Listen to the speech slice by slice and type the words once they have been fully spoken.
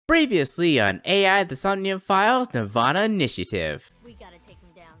Previously on AI the Somnium Files Nirvana Initiative. We gotta take him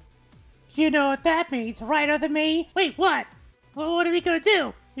down. You know what that means, right other me? Wait, what? Well, what are we gonna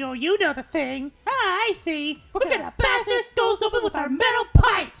do? You know the thing. Ah, I see. We're gonna bash their skulls open with our metal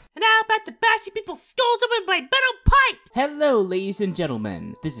pipes! And how about to bashing people's skulls open with my metal pipe? Hello, ladies and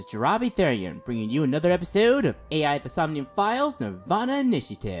gentlemen. This is Jarabi Therian, bringing you another episode of AI the Somnium Files Nirvana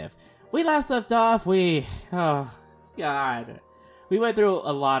Initiative. We last left off, oh, God. We went through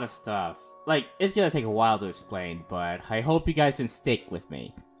a lot of stuff. Like, it's gonna take a while to explain, but I hope you guys can stick with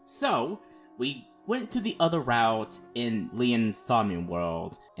me. So, we went to the other route in Leon's Somnium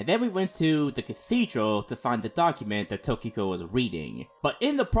world, and then we went to the cathedral to find the document that Tokiko was reading. But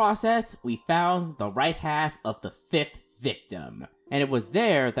in the process, we found the right half of the 5th victim. And it was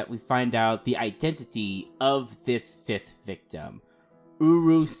there that we find out the identity of this 5th victim,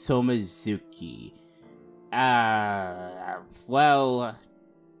 Uru Somazuki. Well,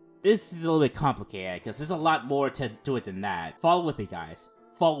 this is a little bit complicated, because there's a lot more to it than that. Follow with me, guys.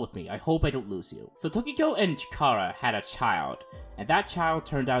 Follow with me. I hope I don't lose you. So Tokiko and Chikara had a child, and that child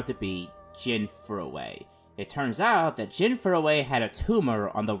turned out to be Jin Furue. It turns out that Jin Furue had a tumor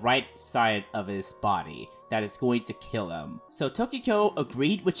on the right side of his body that is going to kill him. So Tokiko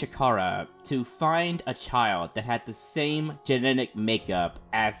agreed with Chikara to find a child that had the same genetic makeup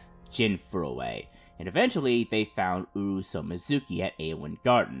as Jin Furue. And eventually, they found Uru Somazuki at Aowen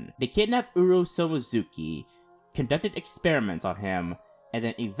Garden. They kidnapped Uru Somazuki, conducted experiments on him, and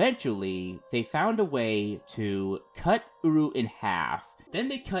then eventually, they found a way to cut Uru in half. Then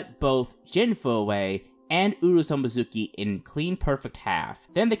they cut both Jin Furue and Uru Somazuki in clean perfect half.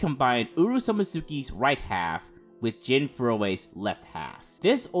 Then they combined Uru Somazuki's right half with Jin Furue's left half.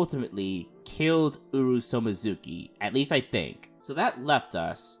 This ultimately killed Uru Somazuki, at least I think. So that left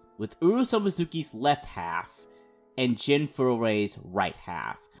us with Uru Somazuki's left half and Jin Furue's right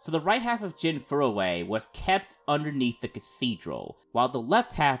half. So the right half of Jin Furue was kept underneath the cathedral, while the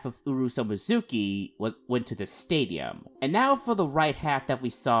left half of Uru Somazuki went to the stadium. And now for the right half that we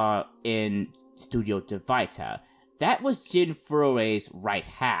saw in Studio Devita, that was Jin Furue's right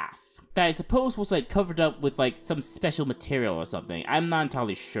half. That I suppose was like covered up with like some special material or something. I'm not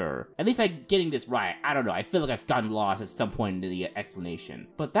entirely sure. At least I'm getting this right. I don't know. I feel like I've gotten lost at some point in the explanation.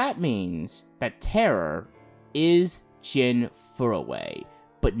 But that means that Terror is Jin Furue,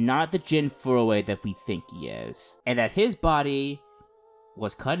 but not the Jin Furue that we think he is. And that his body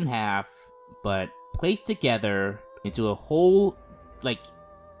was cut in half, but placed together into a whole, like,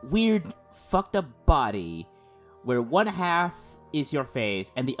 weird, fucked up body, where one half is your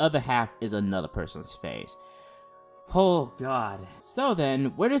face, and the other half is another person's face. Oh god. So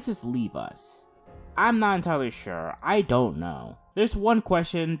then, where does this leave us? I'm not entirely sure. I don't know. There's one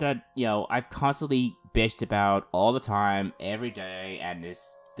question that, I've constantly bitched about all the time, every day, and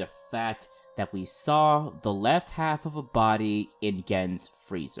it's the fact that we saw the left half of a body in Gen's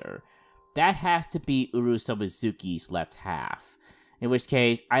freezer. That has to be Uru Somazuki's left half. In which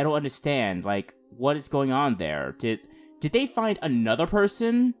case, I don't understand, like, what is going on there? Did they find another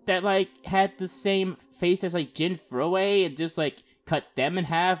person that, like, had the same face as, like, Jin Furue and just, like, cut them in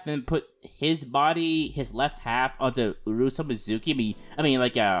half and put his body, his left half, onto Uru Somazuki? I mean,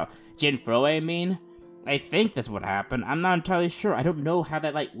 Jin Furue, I think that's what happened. I'm not entirely sure. I don't know how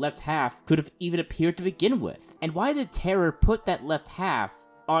that, like, left half could have even appeared to begin with. And why did Terror put that left half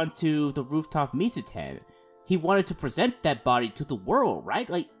onto the rooftop Mizuten? He wanted to present that body to the world, right?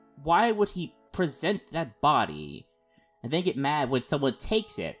 Like, why would he present that body and then get mad when someone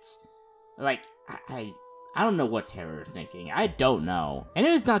takes it? Like, I don't know what Terror is thinking. I don't know. And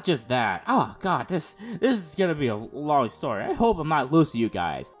it's not just that. Oh god, this is gonna be a long story. I hope I'm not losing you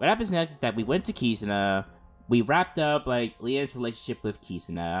guys. What happens next is that we went to Kisuna. We wrapped up, like, Leon's relationship with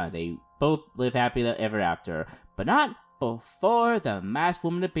Kisuna. They both live happily ever after. But not before the masked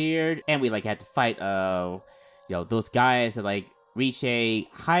woman appeared. And we, like, had to fight, those guys that, like, Riche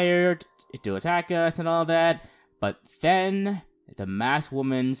hired to attack us and all that. But then the masked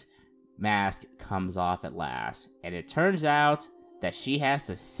woman's mask comes off at last, and it turns out that she has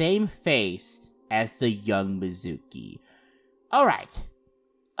the same face as the young Mizuki. Alright.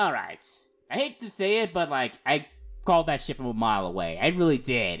 I hate to say it, but, like, I called that shit from a mile away. I really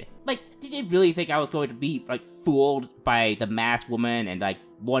did. Like, did you really think I was going to be, like, fooled by the masked woman and, like,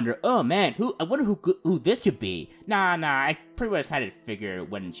 wonder, oh man, I wonder who this could be? Nah, I pretty much had it figured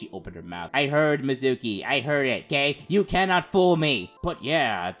when she opened her mouth. I heard Mizuki, I heard it, okay? You cannot fool me! But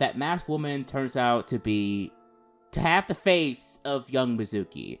yeah, that masked woman turns out to have the face of young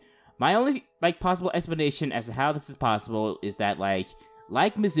Mizuki. My only, like, possible explanation as to how this is possible is that, like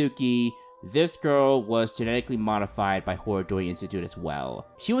Mizuki, this girl was genetically modified by Horodori Institute as well.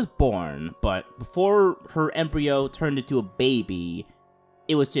 She was born, but before her embryo turned into a baby,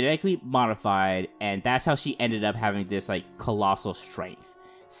 it was genetically modified, and that's how she ended up having this, like, colossal strength.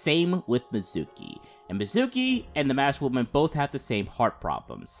 Same with Mizuki. And Mizuki and the Masked Woman both have the same heart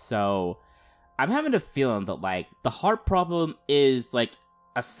problems, so I'm having a feeling that, like, the heart problem is, like,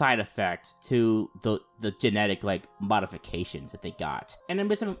 a side effect to the genetic, like, modifications that they got. And I'm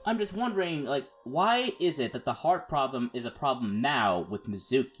just wondering, like, why is it that the heart problem is a problem now with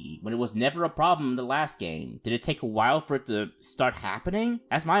Mizuki when it was never a problem in the last game? Did it take a while for it to start happening?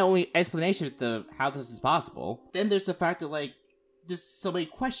 That's my only explanation as to how this is possible. Then there's the fact that, like, there's so many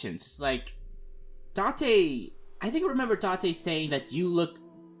questions. It's like, Date, I think I remember Date saying that you look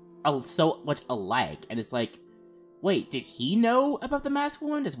so much alike, and it's like, wait, did he know about the Masked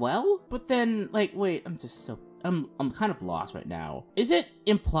Woman as well? But then, like, wait, I'm kind of lost right now. Is it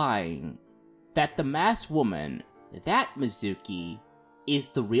implying that the Masked Woman, that Mizuki,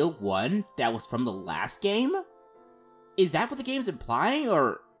 is the real one that was from the last game? Is that what the game's implying,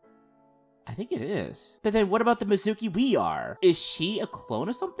 or... I think it is. But then what about the Mizuki we are? Is she a clone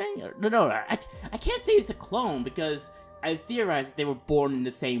or something? Or, no, I can't say it's a clone because I theorized that they were born in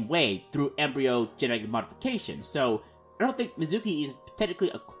the same way through embryo genetic modification. So I don't think Mizuki is technically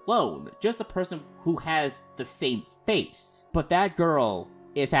a clone, just a person who has the same face. But that girl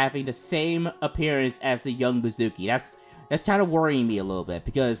is having the same appearance as the young Mizuki. That's kind of worrying me a little bit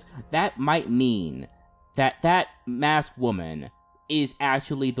because that might mean that Masked Woman is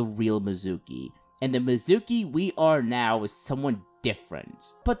actually the real Mizuki. And the Mizuki we are now is someone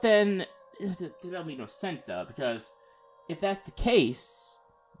different. But then, that don't make no sense though, because if that's the case,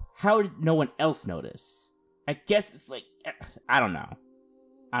 how did no one else notice? I guess it's like, I don't know.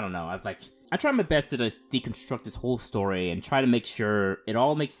 I try my best to just deconstruct this whole story and try to make sure it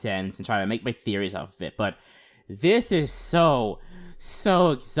all makes sense and try to make my theories off of it, but this is so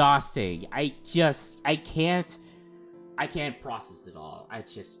exhausting. I can't process it all. I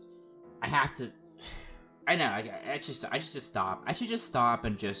should just stop. I should just stop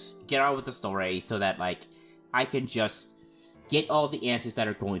and just get on with the story so that, like, I can just get all the answers that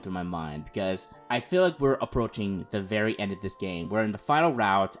are going through my mind, because I feel like we're approaching the very end of this game. We're in the final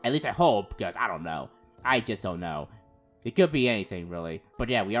route, at least I hope, because I don't know. I just don't know. It could be anything, really. But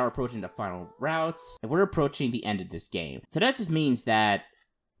yeah, we are approaching the final routes, and we're approaching the end of this game. So that just means that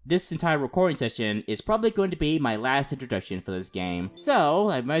this entire recording session is probably going to be my last introduction for this game. So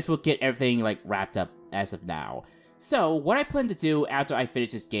I might as well get everything, like, wrapped up as of now. So what I plan to do after I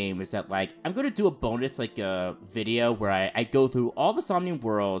finish this game is that, like, I'm going to do a bonus, like, video where I go through all the Somnium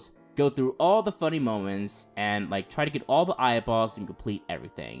worlds, go through all the funny moments, and, like, try to get all the eyeballs and complete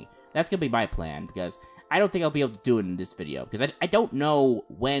everything. That's going to be my plan, because I don't think I'll be able to do it in this video, because I don't know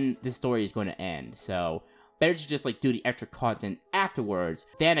when this story is going to end, so better to just, like, do the extra content afterwards,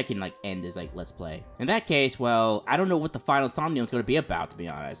 then I can, like, end this, like, Let's Play. In that case, well, I don't know what the final Somnium is going to be about, to be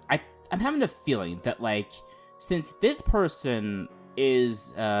honest. I'm having a feeling that, like, since this person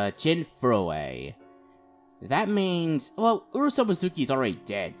is, Jin Furue, that means, well, Uruso Mizuki is already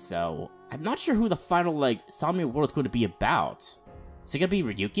dead, so I'm not sure who the final, like, Somnium world is going to be about. Is it going to be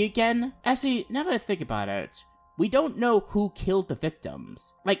Ryuki again? Actually, now that I think about it, we don't know who killed the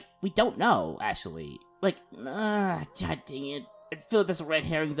victims. Like, we don't know, actually. Like, god dang it. I feel like that's a red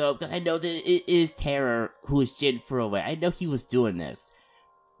herring, though, because I know that it is Terror who is Jin Furue. I know he was doing this.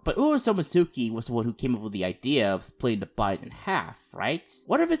 But Uruso Mizuki was the one who came up with the idea of splitting the bodies in half, right?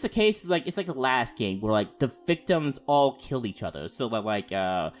 What if it's a case, like, it's like the last game, where, like, the victims all killed each other. So,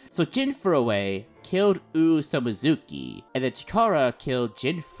 so Jin Furue killed Uruso Mizuki, and then Chikara killed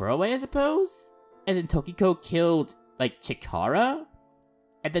Jin Furue, I suppose? And then Tokiko killed, like, Chikara?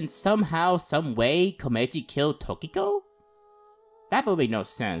 And then somehow, some way, Komeiji killed Tokiko? That would make no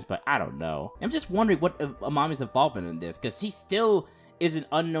sense, but I don't know. I'm just wondering what Amami's involvement in this, because he still is an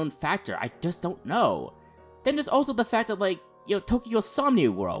unknown factor. I just don't know. Then there's also the fact that, like, you know, Tokyo's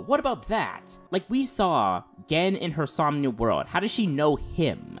Somnium world. What about that? Like, we saw Gen in her Somnium world. How does she know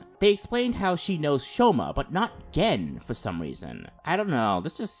him? They explained how she knows Shoma, but not Gen for some reason. I don't know.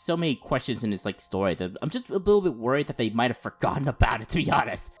 There's just so many questions in this, like, story that I'm just a little bit worried that they might have forgotten about it, to be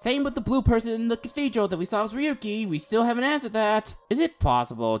honest. Same with the blue person in the cathedral that we saw as Ryuki. We still haven't answered that. Is it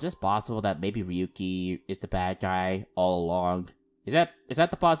possible, just possible, that maybe Ryuki is the bad guy all along? Is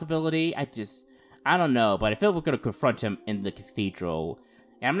that the possibility? I don't know, but I feel we're going to confront him in the cathedral.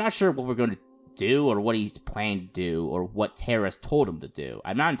 And I'm not sure what we're going to do, or what he's planning to do, or what Terrace told him to do.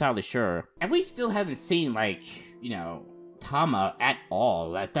 I'm not entirely sure. And we still haven't seen, like, you know, Tama at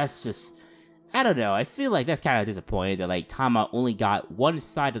all. That's just... I don't know. I feel like that's kind of disappointing that like Tama only got one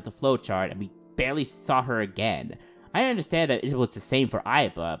side of the flowchart and we barely saw her again. I understand that it was the same for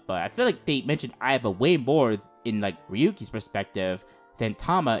Aiba, but I feel like they mentioned Aiba way more in like Ryuki's perspective than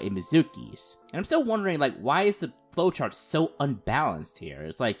Tama in Mizuki's. And I'm still wondering like why is the flowchart so unbalanced here?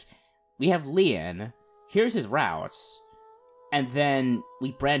 It's like we have Leon, here's his routes, and then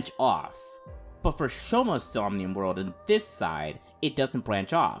we branch off. But for Shoma's Somnium World in this side, it doesn't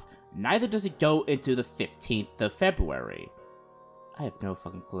branch off. Neither does it go into the 15th of February. I have no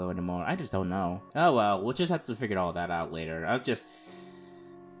fucking clue anymore. I just don't know. Oh well, we'll just have to figure all that out later.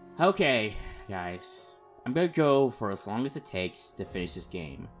 Okay, guys. I'm gonna go for as long as it takes to finish this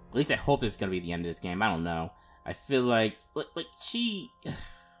game. At least I hope this is gonna be the end of this game. I don't know. I feel like she...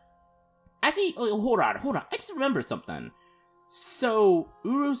 Actually, hold on. I just remembered something. So,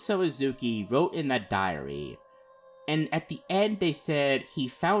 Uru Samizuki wrote in that diary, and at the end they said he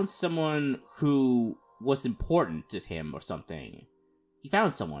found someone who was important to him or something. He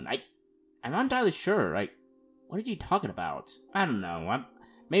found someone. I'm not entirely sure. Like, what are you talking about? I don't know.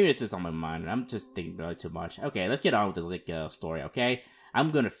 Maybe this is on my mind. I'm just thinking about it too much. Okay, let's get on with this story, okay?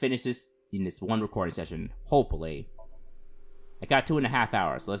 I'm gonna finish this in this one recording session, hopefully. I got 2.5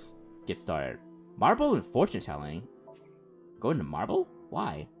 hours. Let's get started. Marble and fortune telling? Going to Marble?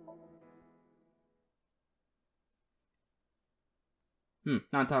 Why?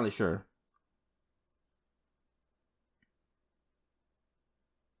 Not entirely sure.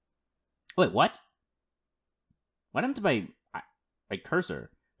 Wait, what? What happened to my cursor?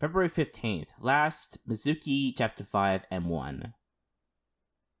 February 15th. Last Mizuki Chapter 5 M1.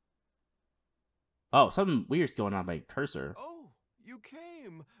 Oh, something weird's going on with my cursor. Oh, you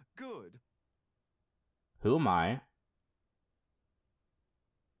came. Good. Who am I?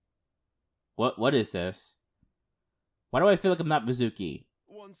 What is this? Why do I feel like I'm not Mizuki?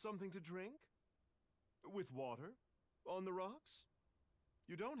 Want something to drink? With water? On the rocks?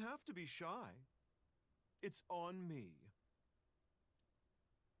 You don't have to be shy. It's on me.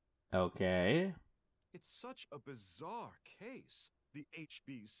 Okay. It's such a bizarre case, the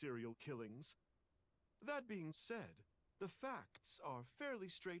HB serial killings. That being said, the facts are fairly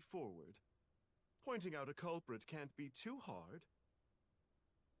straightforward. Pointing out a culprit can't be too hard.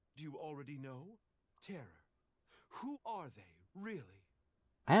 Do you already know? Terror. Who are they, really?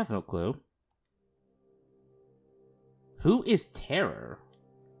 I have no clue. Who is Terror?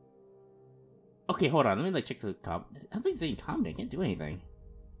 Okay, hold on. Let me check the comment. I don't think it's any comment. I can't do anything.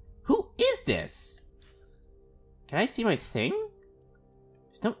 Who is this? Can I see my thing?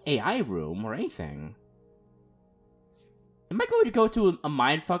 There's no AI room or anything. Am I going to go to a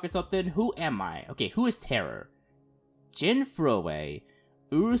mindfuck or something? Who am I? Okay, who is Terror? Jin Furuwe,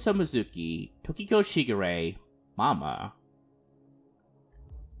 Uru Samizuki, Tokiko Shigure, Mama.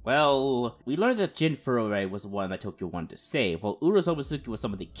 Well, we learned that Jin Furuwe was the one that Tokyo wanted to save, while Uru Samizuki was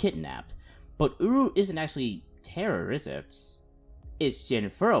someone they kidnapped. But Uru isn't actually Terror, is it? It's Jin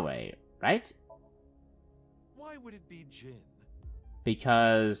Furuwe, right? Why would it be Jin?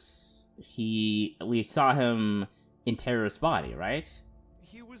 Because we saw him in Terror's body, right?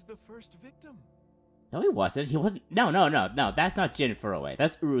 He was the first victim. No, he wasn't. He wasn't. No. That's not Jin Furuwe.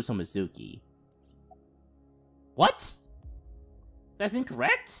 That's Uru Samizuki. What? That's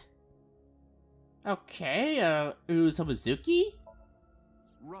incorrect? Okay, Uru Samizuki?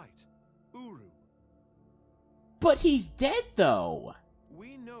 Right. Uru. But he's dead, though!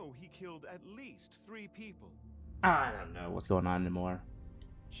 We know he killed at least 3 people. I don't know what's going on anymore.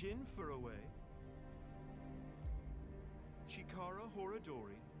 Jin Furuwe, Chikara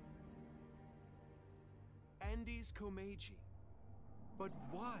Horadori, Andes Komeiji. But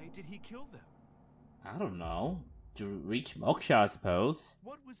why did he kill them? I don't know. To reach Moksha, I suppose.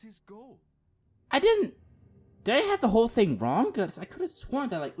 What was his goal? Did I have the whole thing wrong? Because I could have sworn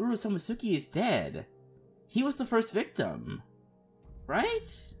that, like, Uru Samizuki is dead. He was the first victim.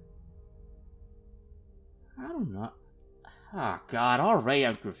 Right? I don't know. Oh, God, already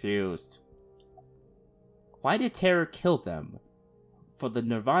I'm confused. Why did Terror kill them? For the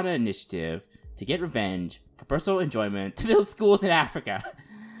Nirvana Initiative, to get revenge, for personal enjoyment, to build schools in Africa.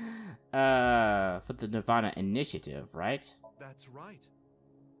 For the Nirvana Initiative, right? That's right.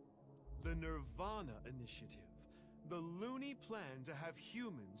 The Nirvana Initiative. The loony plan to have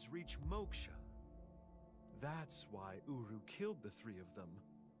humans reach moksha. That's why Uru killed the 3 of them.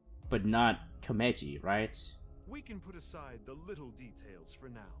 But not Komeiji, right? We can put aside the little details for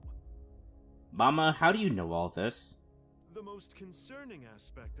now. Mama, how do you know all this? The most concerning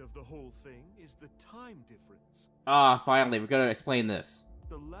aspect of the whole thing is the time difference. Ah, finally, we're gonna explain this.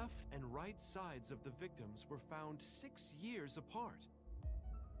 The left and right sides of the victims were found 6 years apart.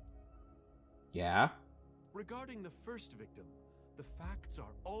 Yeah? Regarding the first victim, the facts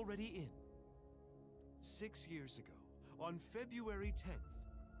are already in. 6 years ago, on February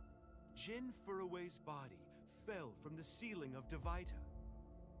 10th, Jin Furuwei's body fell from the ceiling of Devita.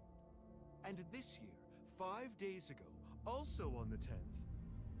 And this year, 5 days ago, also on the 10th,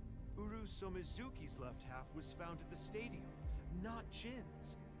 Uru Somizuki's left half was found at the stadium, not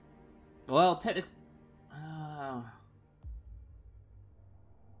Jin's. Well, technically...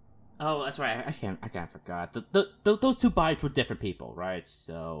 Oh, that's right. I can't forgot. Those two bodies were different people, right?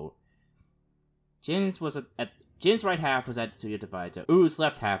 So Jin's right half was at the Studio Divide. Uru's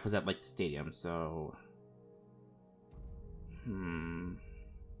left half was at like the stadium. So,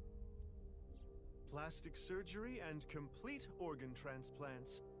 Plastic surgery and complete organ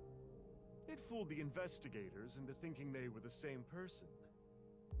transplants. It fooled the investigators into thinking they were the same person.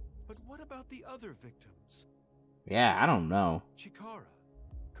 But what about the other victims? Yeah, I don't know. Chikara,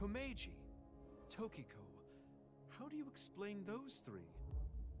 Komeiji, Tokiko. How do you explain those three?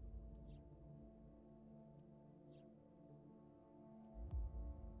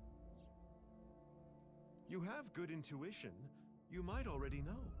 You have good intuition. You might already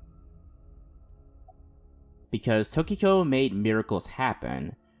know. Because Tokiko made miracles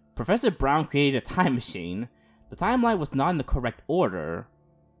happen. Professor Brown created a time machine. The timeline was not in the correct order.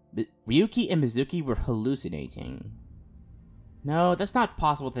 Ryuki and Mizuki were hallucinating. No, that's not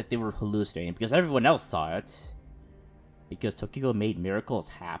possible that they were hallucinating, because everyone else saw it. Because Tokiko made miracles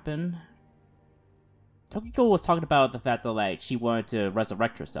happen? Tokiko was talking about the fact that, like, she wanted to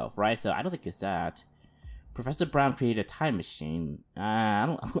resurrect herself, right? So I don't think it's that. Professor Brown created a time machine. I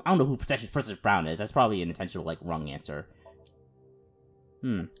don't know who Professor Brown is. That's probably an intentional, like, wrong answer.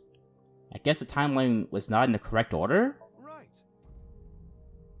 I guess the timeline was not in the correct order? Right.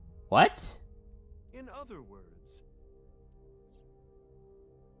 What? In other words,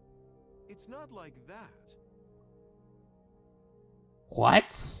 it's not like that.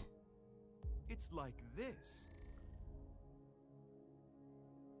 What? It's like this.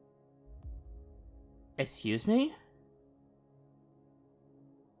 Excuse me?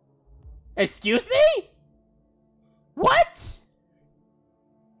 Excuse me? What?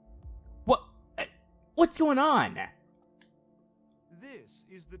 What's going on? This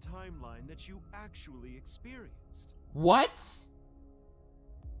is the timeline that you actually experienced. What?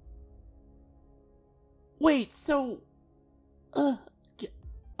 Wait, so...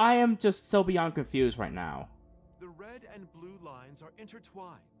 I am just so beyond confused right now. The red and blue lines are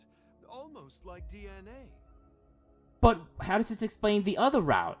intertwined, almost like DNA. But how does this explain the other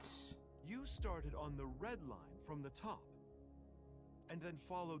routes? You started on the red line from the top, and then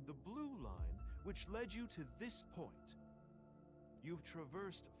followed the blue line, which led you to this point. You've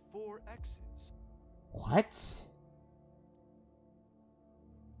traversed 4 X's. What?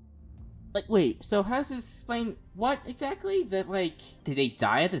 Like, wait, so how does this explain what exactly? That, like, did they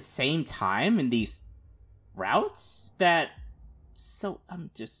die at the same time in these routes? So, I'm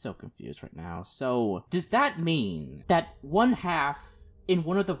just so confused right now. So, does that mean that one half in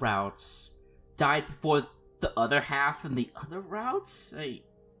one of the routes died before the other half in the other routes?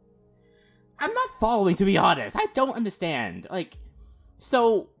 I'm not following, to be honest. I don't understand. Like,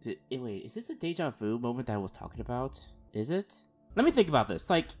 so... wait, is this a deja vu moment that I was talking about? Is it? Let me think about this.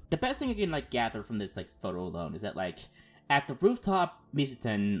 Like, the best thing I can, like, gather from this, like, photo alone is that, like, at the rooftop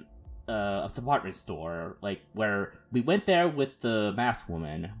Mizuten department store, like, where we went there with the masked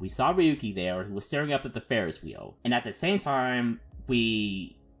woman, we saw Ryuki there, who was staring up at the Ferris wheel. And at the same time,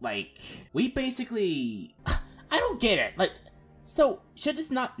 we basically... I don't get it. Like, so, should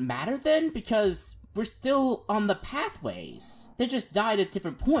this not matter then? Because we're still on the pathways. They just died at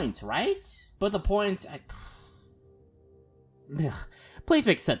different points, right? But the points... Please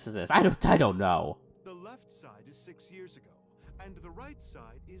make sense of this. I don't know. The left side is 6 years ago, and the right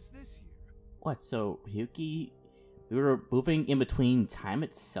side is this year. What, so Ryuki... we were moving in between time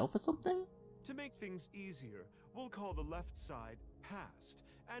itself or something? To make things easier, we'll call the left side past,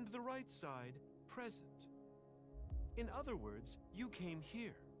 and the right side present. In other words, you came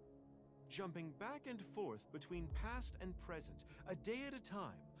here, jumping back and forth between past and present, a day at a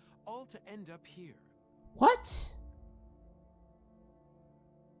time, all to end up here. What?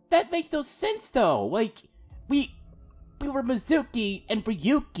 That makes no sense, though. Like, we were Mizuki and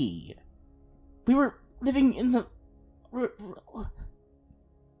Ryuki. We were living in the...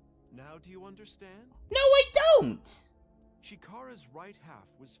 Now do you understand? No, I don't! Chikara's right half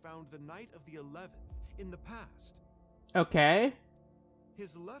was found the night of the 11th, in the past. Okay.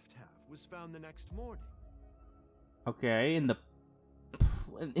 His left half was found the next morning. Okay, in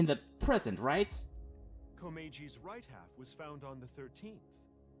the present, right? Komeiji's right half was found on the 13th.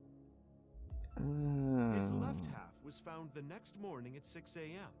 His left half was found the next morning at 6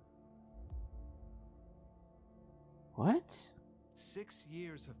 a.m. What? 6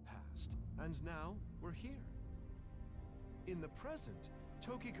 years have passed, and now we're here. In the present,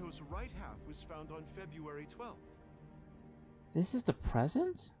 Tokiko's right half was found on February 12th. This is the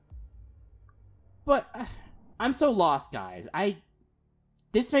present? But I'm so lost, guys.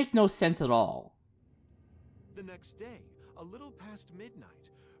 This makes no sense at all. The next day, a little past midnight,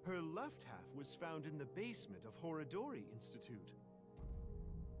 her left half was found in the basement of Horidori Institute.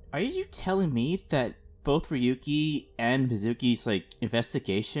 Are you telling me that both Ryuki and Mizuki's,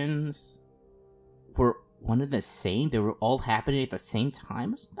 investigations were one and the same? They were all happening at the same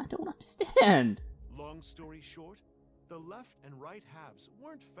time? I don't understand. Long story short, the left and right halves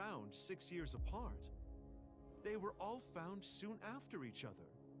weren't found 6 years apart. They were all found soon after each other.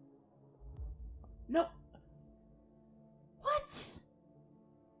 No. What?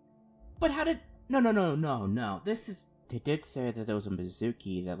 But how did... No. This is... They did say that there was a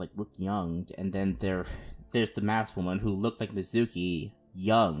Mizuki that, looked young, and then there's the masked woman who looked like Mizuki,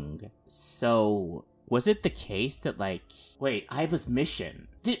 young. So, was it the case that, wait, Aiba's mission...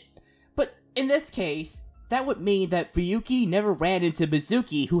 But in this case, that would mean that Ryuki never ran into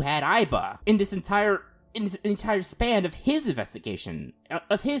Mizuki who had Aiba in this entire span of his investigation,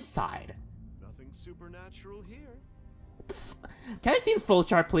 of his side. Nothing supernatural here. Can I see the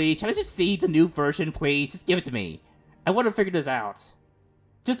flowchart, please? Can I just see the new version, please? Just give it to me. I want to figure this out.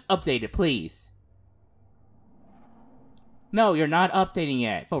 Just update it, please. No, you're not updating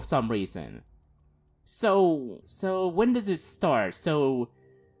it for some reason. So when did this start? So,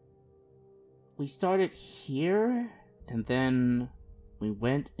 we started here, and then we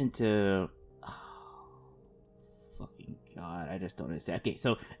went into... Oh, fucking God, I just don't understand. Okay,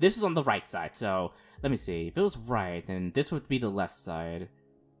 so this was on the right side, so let me see. If it was right, then this would be the left side.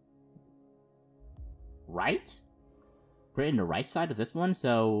 Right? We're in the right side of this one,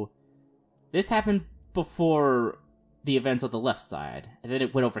 so this happened before the events on the left side, and then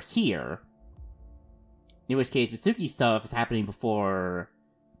it went over here. In which case, Mitsuki stuff is happening before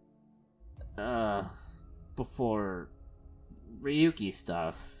Ryuki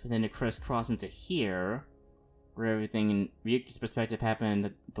stuff, and then it crisscrossed into here, where everything in Ryuki's perspective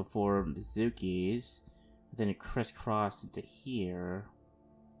happened before Mizuki's, then it crisscrossed into here,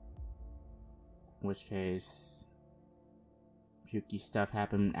 in which case Ryuki stuff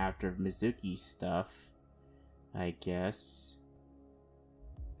happened after Mizuki stuff, I guess,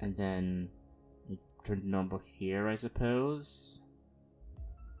 and then it turned normal here, I suppose.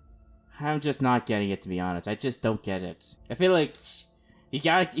 I'm just not getting it, to be honest. I just don't get it. I feel like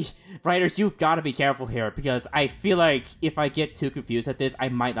writers, you've got to be careful here, because I feel like if I get too confused at this, I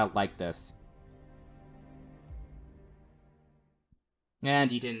might not like this.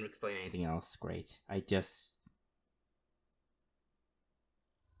 And you didn't explain anything else. Great.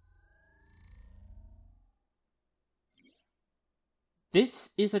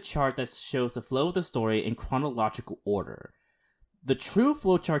 This is a chart that shows the flow of the story in chronological order. The true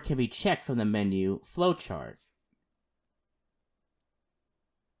flowchart can be checked from the menu Flowchart.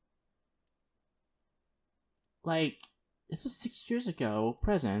 This was 6 years ago,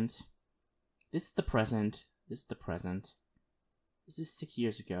 present. This is the present. This is the present. This is 6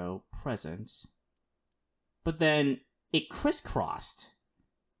 years ago, present. But then, it crisscrossed.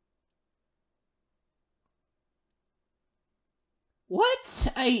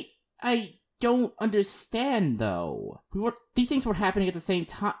 What? I don't understand, though. These things were happening at the same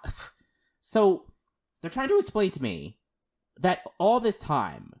time. So, they're trying to explain to me that all this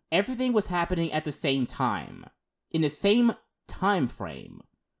time, everything was happening at the same time, in the same time frame.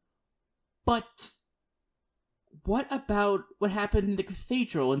 But what about what happened in the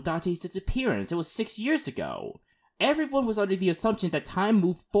cathedral and Date's disappearance? It was 6 years ago. Everyone was under the assumption that time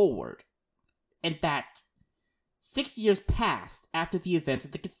moved forward, and that 6 years passed after the events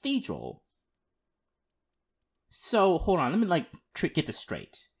at the cathedral. So, hold on, let me, get this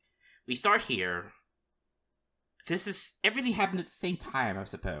straight. We start here. Everything happened at the same time, I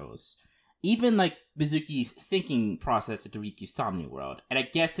suppose. Even, Mizuki's sinking process into Ryuki's Somnium world. And I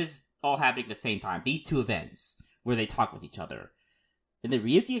guess this is all happening at the same time. These two events, where they talk with each other. And then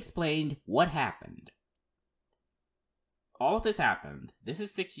Ryuki explained what happened. All of this happened. This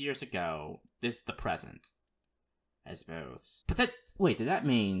is 6 years ago. This is the present, I suppose. But that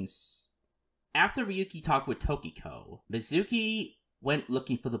means... After Ryuki talked with Tokiko, Mizuki went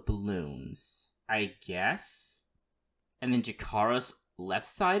looking for the balloons, I guess? And then Chikara's left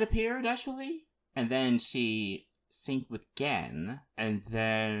side appeared, actually? And then she synced with Gen, and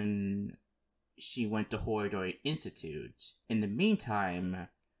then she went to Horidori Institute. In the meantime,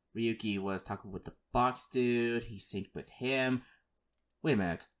 Ryuki was talking with the box dude. He synced with him. Wait a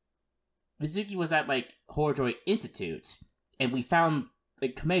minute. Mizuki was at, like, Horodori Institute. And we found,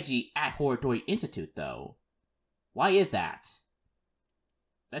 like, Komeiji at Horodori Institute, though. Why is that?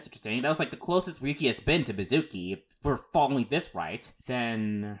 That's interesting. That was, like, the closest Ryuki has been to Mizuki. If we're following this right,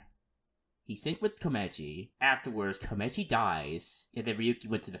 then he synced with Komeiji. Afterwards, Komeiji dies, and then Ryuki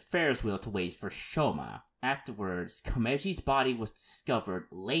went to the Ferris wheel to wait for Shoma. Afterwards, Komeiji's body was discovered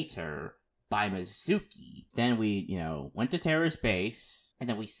later by Mizuki. Then we, went to Terror's base, and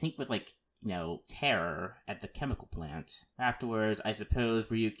then we synced with, like, Terror at the chemical plant. Afterwards, I suppose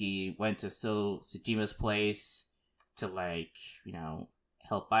Ryuki went to Tsujima's place to, like,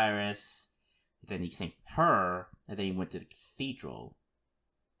 help Iris. Then he synced with her, and then he went to the cathedral,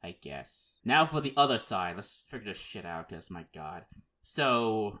 I guess. Now for the other side. Let's figure this shit out, because, my god.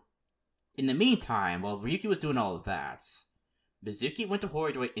 So, in the meantime, while Ryuki was doing all of that, Mizuki went to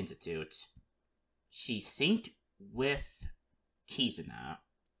Horodori Institute. She synced with Kizuna.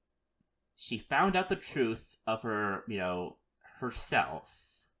 She found out the truth of her,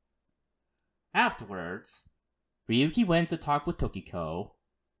 herself. Afterwards, Ryuki went to talk with Tokiko.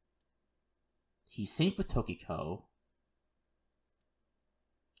 He synced with Tokiko.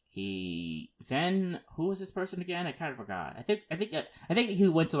 Who was this person again? I kind of forgot. I think he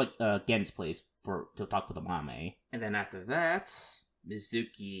went to, like, Gen's place to talk with Amame. And then after that,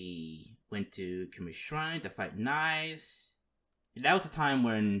 Mizuki went to Kami's shrine to fight Nice. And that was the time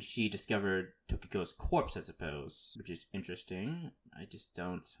when she discovered Tokiko's corpse, I suppose. Which is interesting. I just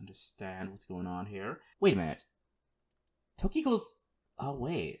don't understand what's going on here. Wait a minute. Tokiko's... Oh,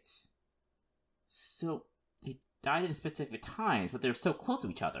 wait. So, they died in specific times, but they're so close to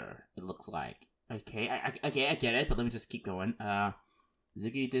each other, it looks like. Okay, I get it, but let me just keep going.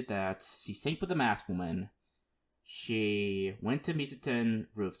 Mizuki did that. She synced with the masked woman. She went to Misuten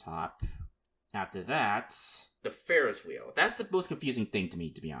rooftop. After that, the Ferris wheel. That's the most confusing thing to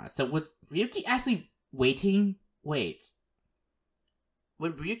me, to be honest. So was Ryuki actually waiting? Wait.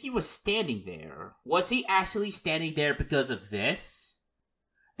 When Ryuki was standing there, was he actually standing there because of this?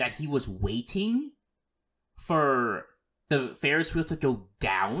 That he was waiting for the Ferris wheel to go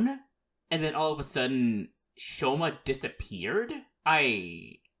down? And then all of a sudden, Shoma disappeared?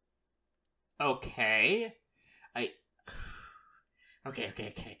 Okay. Okay.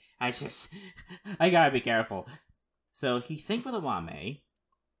 I gotta be careful. So he synced with Amame.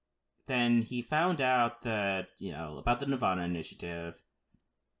 Then he found out that, about the Nirvana Initiative.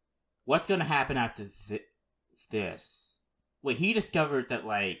 What's gonna happen after this? Wait, he discovered that,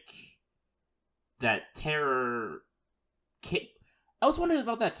 like, that Terror I was wondering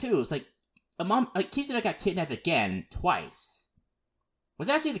about that too. It's like, Kizuna got kidnapped again, twice. Was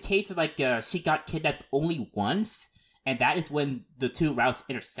it actually the case that, like, she got kidnapped only once? And that is when the two routes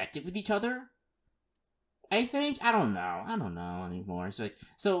intersected with each other? I think? I don't know anymore. It's like,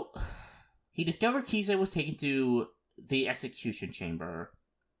 so, he discovered Kizuna was taken to the execution chamber.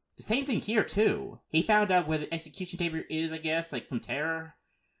 The same thing here, too. He found out where the execution chamber is, I guess, like, from Terror.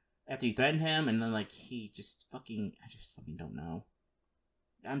 After he threatened him, and then, like, I just fucking don't know.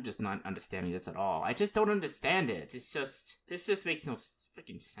 I'm just not understanding this at all. I just don't understand it. This just makes no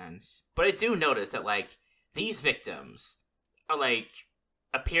freaking sense. But I do notice that, like, these victims are, like,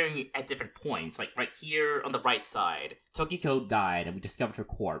 appearing at different points. Like, right here on the right side, Tokiko died, and we discovered her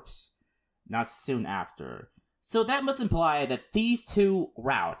corpse not soon after. So that must imply that these two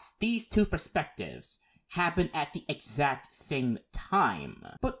routes, these two perspectives, happen at the exact same time.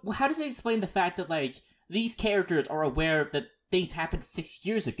 But how does it explain the fact that, like, these characters are aware that things happened 6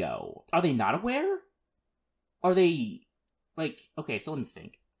 years ago? Are they not aware? Are they, like, okay, so let me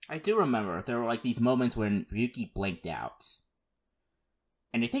think. I do remember there were, like, these moments when Ryuki blanked out.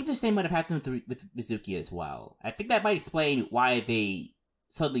 And I think the same might have happened with Mizuki as well. I think that might explain why they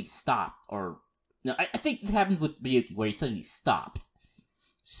suddenly stopped, or... No, I think this happened with Ryuki, where he suddenly stopped.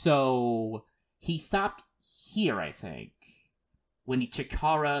 So, he stopped here, I think, when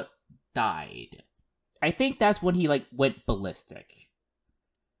Chikara died. I think that's when he, like, went ballistic.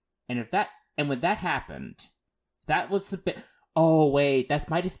 And when that happened, that was a bit... Oh, wait, that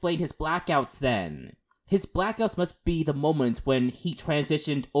might explain his blackouts then. His blackouts must be the moments when he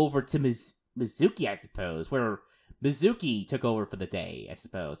transitioned over to Mizuki, I suppose, where Mizuki took over for the day, I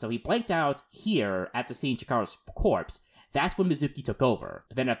suppose. So he blanked out here after seeing Chikara's corpse. That's when Mizuki took over.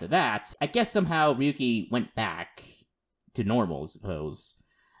 Then after that, I guess somehow Ryuki went back to normal, I suppose.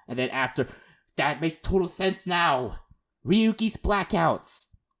 And then after... That makes total sense now! Ryuki's blackouts!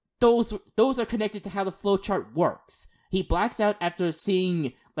 Those are connected to how the flowchart works. He blacks out after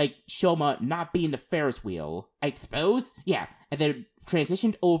seeing, like, Shoma not be in the Ferris wheel, I suppose? Yeah, and then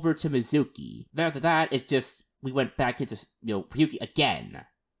transitioned over to Mizuki. Then after that, it's just, we went back into, Ryuki again.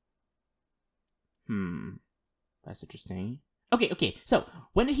 That's interesting. Okay, so,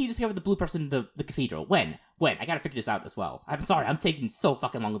 when did he discover the blue person in the cathedral? When? I gotta figure this out as well. I'm sorry, I'm taking so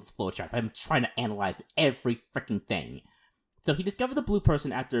fucking long with this flowchart. I'm trying to analyze every freaking thing. So, he discovered the blue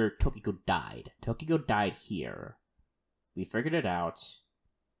person after Tokiko died. Tokiko died here. We figured it out.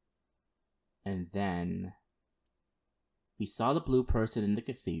 And then we saw the blue person in the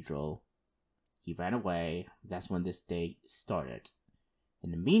cathedral. He ran away. That's when this day started.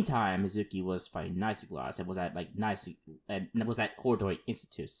 In the meantime, Mizuki was fighting Niseglass and was at Hordoi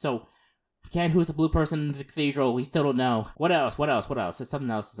Institute. So, again, who's the blue person in the cathedral? We still don't know. What else? There's something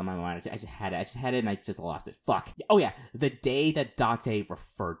else on my mind. I just had it and I just lost it. Fuck. Oh yeah, the day that Date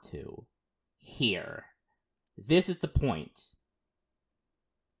referred to. Here. This is the point.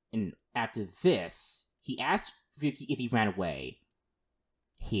 And after this, he asked Ryuki if he ran away.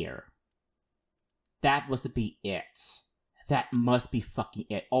 Here. That was to be it. That must be fucking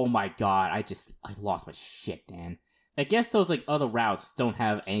it. Oh my god, I lost my shit, man. I guess those, like, other routes don't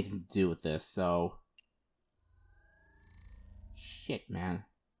have anything to do with this, so... Shit, man.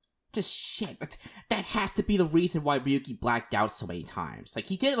 Just shit. That has to be the reason why Ryuki blacked out so many times. Like,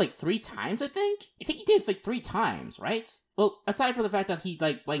 he did it, like, 3 times, I think? I think he did it, like, 3 times, right? Well, aside from the fact that he,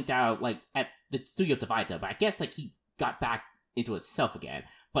 like, blanked out, like, at the Studio Divider, but I guess, like, he got back into himself again.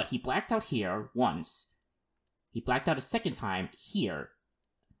 But he blacked out here once. He blacked out a second time here.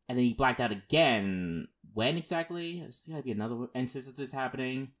 And then he blacked out again. When exactly? There's gotta be another instance of this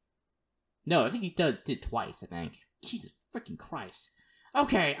happening. No, I think he did twice, I think. Jesus freaking Christ.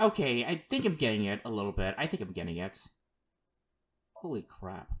 Okay, I think I'm getting it a little bit. I think I'm getting it. Holy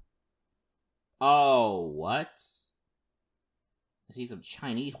crap. Oh, what? I see some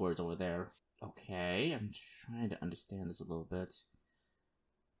Chinese words over there. Okay, I'm trying to understand this a little bit.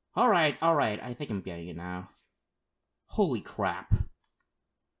 Alright, I think I'm getting it now. Holy crap.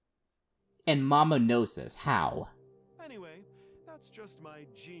 And Mama knows this. How? Anyway, that's just my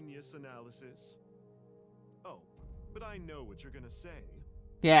genius analysis. Oh, but I know what you're gonna say.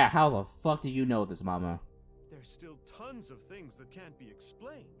 Yeah, how the fuck do you know this, Mama? There's still tons of things that can't be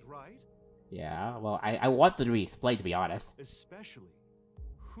explained, right? Yeah, well, I want them to be explained, to be honest. Especially,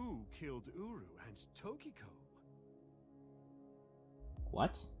 who killed Uru and Tokiko?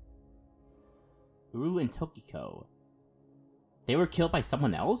 What? Uru and Tokiko? They were killed by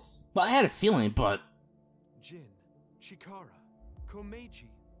someone else? Well, I had a feeling, but... Jin, Chikara,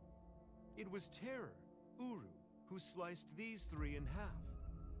 Komeiji. It was Terror, Uru, who sliced these 3 in half.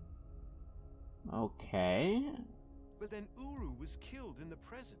 Okay... But then Uru was killed in the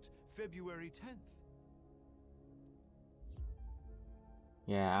present, February 10th.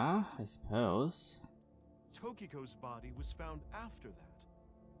 Yeah, I suppose. Tokiko's body was found after that.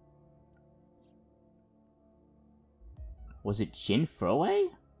 Was it Jin Furue?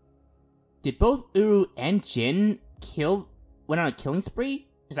 Did both Uru and Jin went on a killing spree?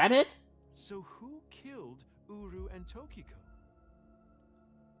 Is that it? So who killed Uru and Tokiko?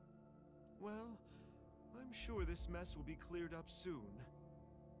 Well, I'm sure this mess will be cleared up soon.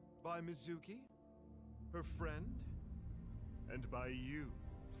 By Mizuki, her friend, and by you,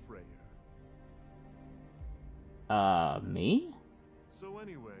 Freya. Me? So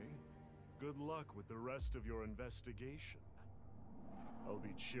anyway, good luck with the rest of your investigation. I'll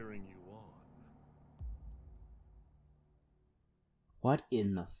be cheering you on. What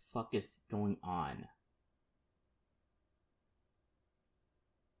in the fuck is going on?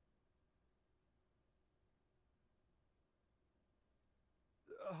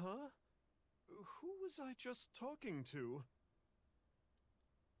 Huh? Who was I just talking to?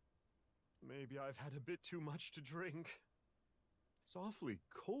 Maybe I've had a bit too much to drink. It's awfully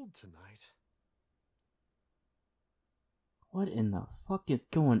cold tonight. What in the fuck is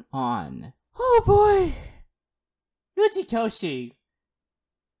going on? Oh boy! Uchikoshi!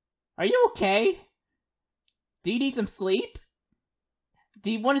 Are you okay? Do you need some sleep?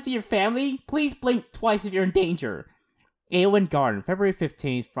 Do you want to see your family? Please blink twice if you're in danger. Aowen Garden, February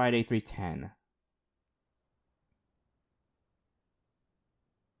 15th, Friday, 3:10.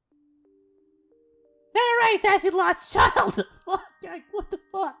 Alright, sassy lost child! Fuck, what the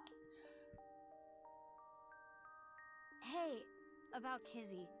fuck? Hey, about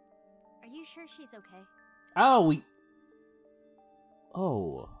Kizzy. Are you sure she's okay? Oh,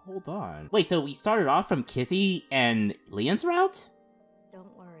 hold on. Wait, so we started off from Kizzy and Leon's route?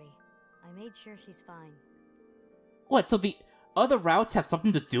 Don't worry. I made sure she's fine. What, so the other routes have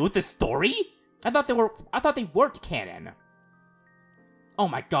something to do with this story? I thought they weren't canon. Oh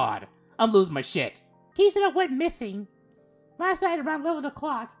my god. I'm losing my shit. Kisuna went missing. Last night around 11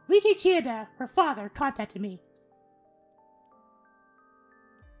 o'clock, Riki Chieda, her father, contacted me.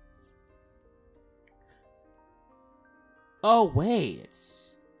 Oh, wait.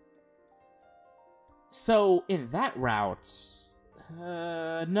 So, in that route...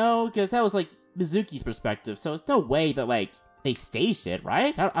 no, because that was, like, Mizuki's perspective, so it's no way that, like, they staged it,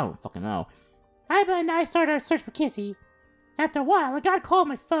 right? I don't fucking know. Aiba and I started our search for Kissy. After a while, I got a call on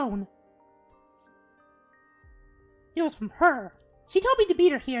my phone. It was from her. She told me to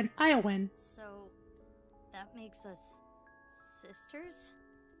meet her here in Iowan. So, that makes us sisters?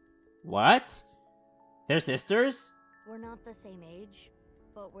 What? They're sisters? We're not the same age,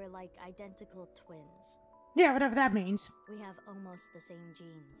 but we're like identical twins. Yeah, whatever that means. We have almost the same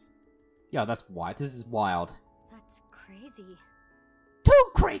genes. Yo, that's wild. This is wild. That's crazy. Too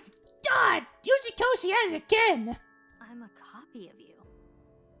crazy! God! Yoshikoshi at it again! I'm a copy of you.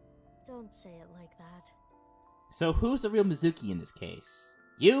 Don't say it like that. So who's the real Mizuki in this case?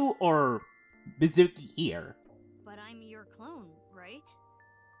 You or Mizuki here? But I'm your clone, right?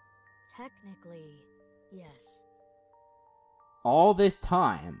 Technically, yes. All this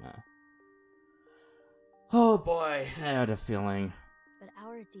time? Oh boy, I had a feeling. But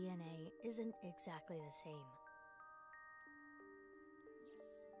our DNA isn't exactly the same.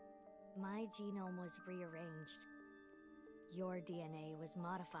 My genome was rearranged. Your DNA was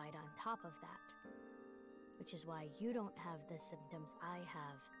modified on top of that. Which is why you don't have the symptoms I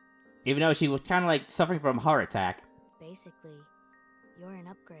have. Even though she was kind of like suffering from a heart attack. Basically, you're an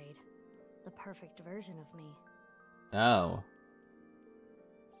upgrade. The perfect version of me. Oh.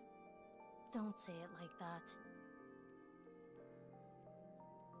 Don't say it like that.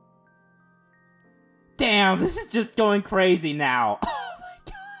 Damn, this is just going crazy now. Oh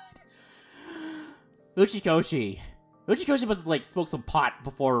my god. Uchikoshi. Uchikoshi must have like smoked some pot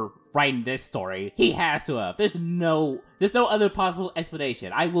before writing this story. He has to have. There's no other possible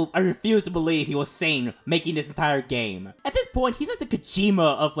explanation. I refuse to believe he was sane making this entire game. At this point, he's like the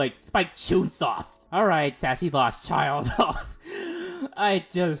Kojima of like Spike Chunsoft. Alright, sassy lost child. I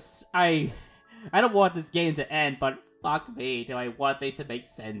don't want this game to end, but fuck me, do I want this to make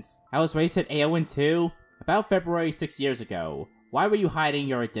sense. I was raised at Aowen 2, about February 6 years ago. Why were you hiding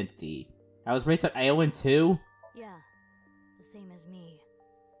your identity? I was raised at Aowen 2? Yeah, the same as me.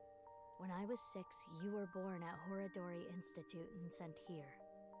 When I was 6, you were born at Horadori Institute and sent here.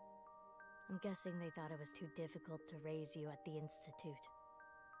 I'm guessing they thought it was too difficult to raise you at the Institute.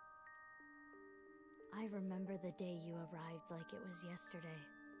 I remember the day you arrived like it was yesterday.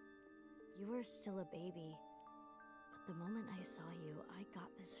 You were still a baby, but the moment I saw you, I got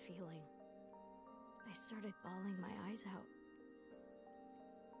this feeling. I started bawling my eyes out.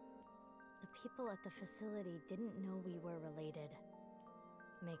 The people at the facility didn't know we were related.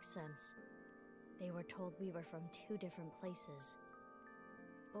 Makes sense. They were told we were from 2 different places.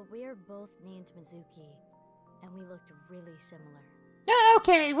 But we're both named Mizuki, and we looked really similar.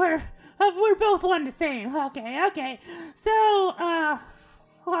 Okay, we're both one the same. Okay. So,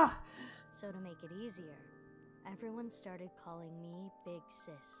 So to make it easier, everyone started calling me Big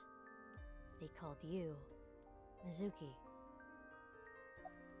Sis. They called you Mizuki.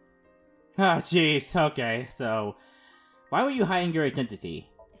 Ah, jeez, okay, so... Why were you hiding your identity?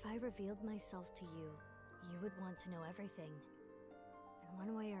 If I revealed myself to you, you would want to know everything. And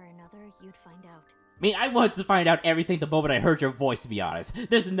one way or another, you'd find out. I mean, I wanted to find out everything the moment I heard your voice, to be honest.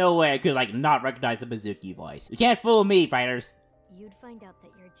 There's no way I could, like, not recognize the Mizuki voice. You can't fool me, fighters. You'd find out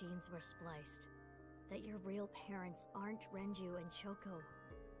that your genes were spliced. That your real parents aren't Renju and Shoko.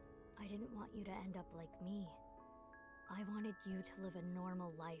 I didn't want you to end up like me. I wanted you to live a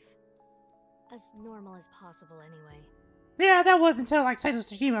normal life. As normal as possible, anyway. yeah, that wasn't until like Saito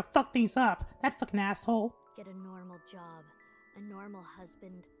Tsushima fucked things up. That fucking asshole. Get a normal job, a normal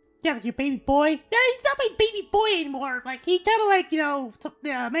husband. Yeah, like your baby boy. Yeah, he's not my baby boy anymore. Like, he kind of like, you know,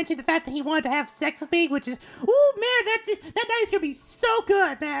 mentioned the fact that he wanted to have sex with me, which is, ooh, man, that night is gonna be so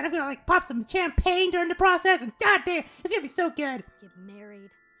good, man. I'm gonna, like, pop some champagne during the process, and goddamn, it's gonna be so good. Get married,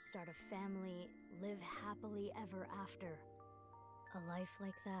 start a family, live happily ever after. A life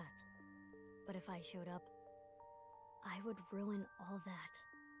like that. But if I showed up, I would ruin all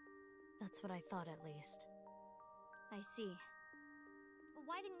that. That's what I thought, at least. I see. But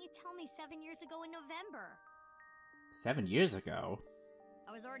why didn't you tell me 7 years ago in November? 7 years ago?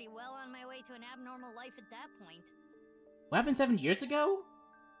 I was already well on my way to an abnormal life at that point. What happened 7 years ago?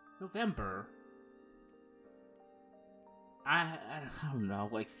 November. I don't know,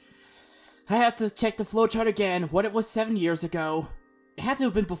 like... I have to check the flowchart again, what it was 7 years ago. It had to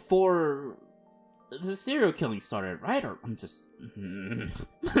have been before... the serial killing started, right? Or I'm just...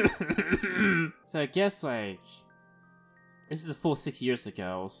 So I guess, like... This is a full 6 years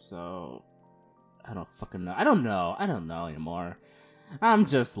ago, so... I don't fucking know. I don't know anymore. I'm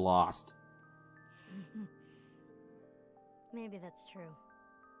just lost. Maybe that's true.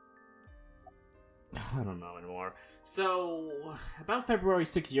 I don't know anymore. So, about February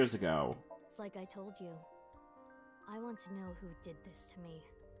 6 years ago. It's like I told you. I want to know who did this to me.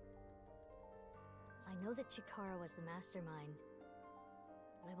 I know that Chikara was the mastermind,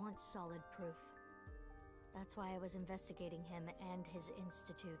 but I want solid proof. That's why I was investigating him and his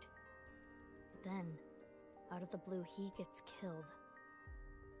institute. Then, out of the blue, he gets killed.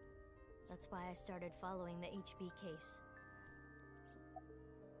 That's why I started following the HB case.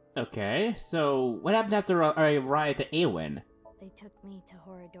 Okay, so what happened after I arrived at Awen? They took me to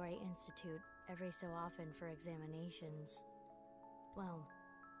Horodori Institute every so often for examinations. Well,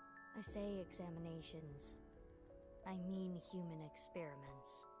 I say examinations. I mean human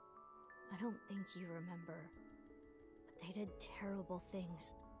experiments. I don't think you remember, but they did terrible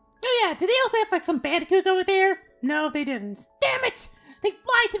things. Oh yeah, did they also have like some bandicoots over there? No, they didn't. Damn it! They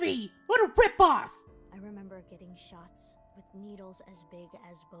lied to me! What a ripoff! I remember getting shots with needles as big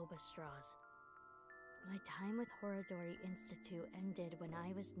as boba straws. My time with Horodori Institute ended when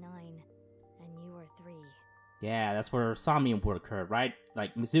I was 9, and you were 3. Yeah, that's where Somnium would occur, right?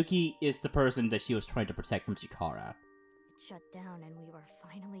 Like, Mizuki is the person that she was trying to protect from Chikara. It shut down and we were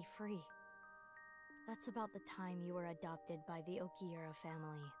finally free. That's about the time you were adopted by the Okiura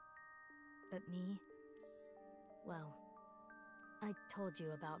family. But me? Well, I told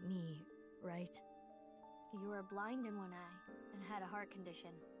you about me, right? You were blind in one eye and had a heart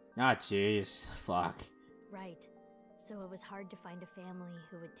condition. Ah, jeez. Fuck. Right. So it was hard to find a family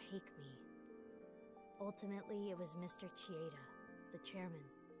who would take me. Ultimately, it was Mr. Chieda, the chairman.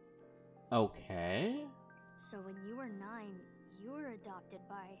 Okay. So when you were 9, you were adopted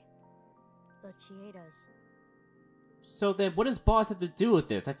by... the Chiedas. So then, what does Boss have to do with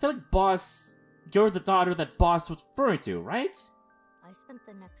this? I feel like Boss... You're the daughter that Boss was referring to, right? I spent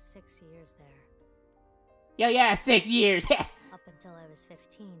the next 6 years there. Yeah, 6 years! Up until I was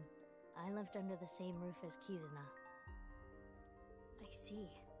 15, I lived under the same roof as Kizuna. I see.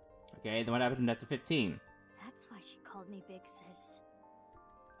 Okay, then what happened after 15? That's why she called me Big Sis.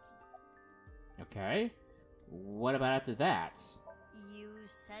 Okay. What about after that? You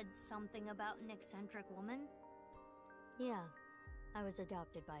said something about an eccentric woman? Yeah, I was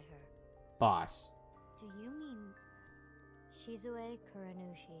adopted by her. Boss. Do you mean... Shizue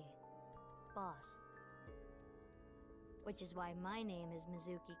Kuranushi. Boss. Which is why my name is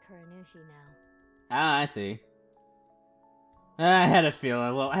Mizuki Kuranushi now. Ah, I see. I had a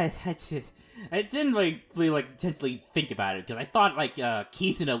feeling. Well, I didn't really like intentionally think about it because I thought like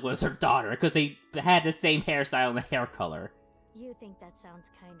Kizuna was her daughter because they had the same hairstyle and the hair color. You think that sounds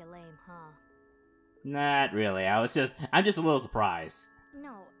kinda lame, huh? Not really. I'm just a little surprised.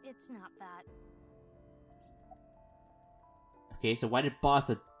 No, it's not that. Okay, so why did Boss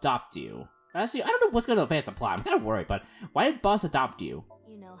adopt you? Actually, I don't know what's gonna advance the plot. I'm kind of worried, but why did Boss adopt you?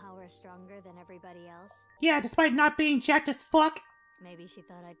 You know how we're stronger than everybody else? Yeah, despite not being jacked as fuck. Maybe she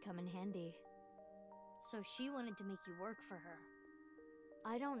thought I'd come in handy. So she wanted to make you work for her.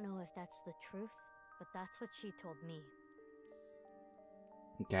 I don't know if that's the truth, but that's what she told me.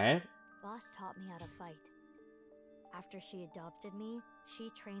 Okay. Boss taught me how to fight. After she adopted me, she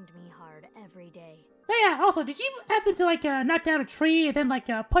trained me hard every day. Oh yeah, also, did you happen to like knock down a tree and then like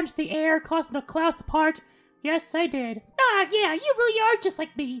punch the air, causing the clouds to part? Yes, I did. Ah, yeah, you really are just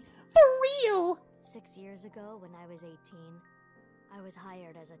like me. For real! 6 years ago, when I was 18, I was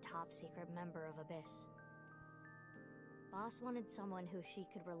hired as a top-secret member of Abyss. Boss wanted someone who she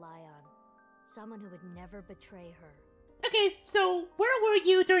could rely on. Someone who would never betray her. Okay, so where were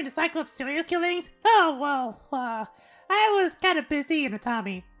you during the Cyclops serial killings? Oh, well, I was kind of busy in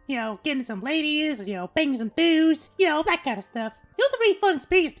Atami. You know, getting some ladies, you know, banging some dudes, you know, that kind of stuff. It was a really fun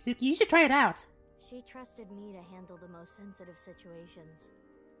experience, Mizuki. You should try it out. She trusted me to handle the most sensitive situations.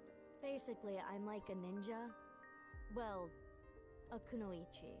 Basically, I'm like a ninja. Well, a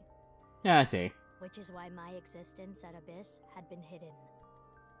kunoichi. Yeah, I see. Which is why my existence at Abyss had been hidden.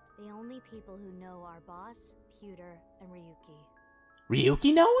 The only people who know are Boss, Pewter, and Ryuki.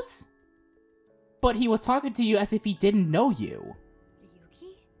 Ryuki knows? But he was talking to you as if he didn't know you.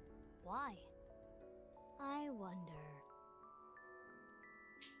 Ryuki? Why? I wonder.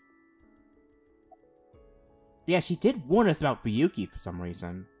 Yeah, she did warn us about Ryuki for some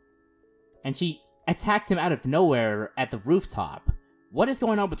reason. And she attacked him out of nowhere at the rooftop. What is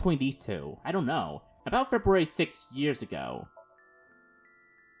going on between these two? I don't know. About February 6 years ago.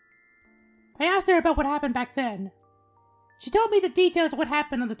 I asked her about what happened back then. She told me the details of what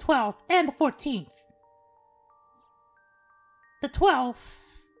happened on the 12th and the 14th. The 12th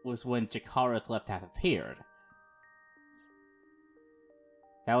was when Chikara's left half appeared.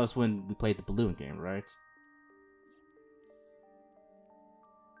 That was when we played the balloon game, right?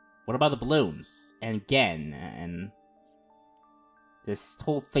 What about the balloons? And Gen, and this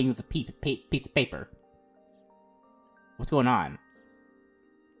whole thing with the piece of paper? What's going on?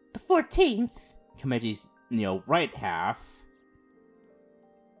 The 14th? Komeji's, right half.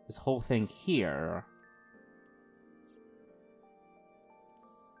 This whole thing here.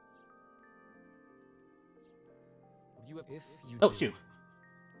 Oh, shoot.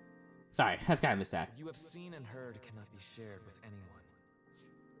 Sorry, I've kind of missed that. What you have seen and heard cannot be shared with anyone.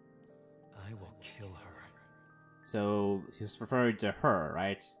 I will kill her. So, he was referring to her,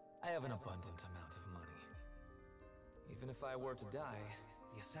 right? I have an abundant amount of money. Even if I were to die,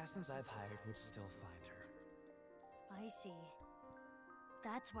 the assassins I've hired would still find her. I see.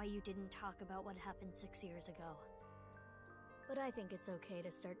 That's why you didn't talk about what happened 6 years ago. But I think it's okay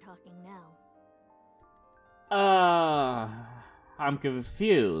to start talking now. I'm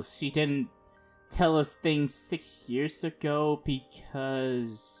confused. She didn't tell us things 6 years ago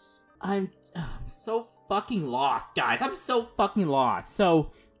because... I'm so fucking lost, guys. I'm so fucking lost.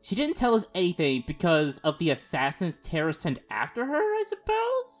 So, she didn't tell us anything because of the assassins Terra sent after her, I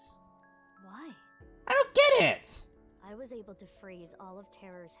suppose? Why? I don't get it! I was able to freeze all of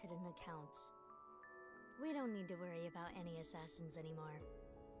Terror's hidden accounts. We don't need to worry about any assassins anymore.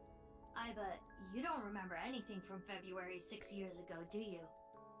 I bet you don't remember anything from February 6 years ago, do you?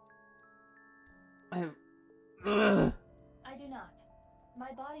 I do not.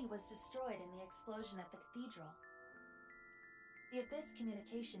 My body was destroyed in the explosion at the cathedral. The Abyss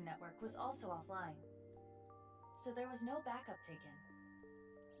communication network was also offline, so there was no backup taken.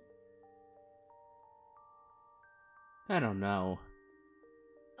 I don't know.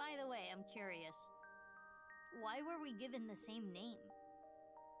 By the way, I'm curious. Why were we given the same name?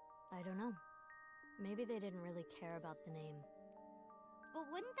 I don't know. Maybe they didn't really care about the name.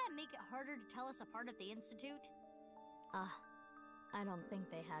 But wouldn't that make it harder to tell us apart at the Institute? I don't think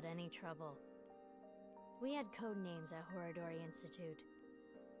they had any trouble. We had code names at Horadori Institute.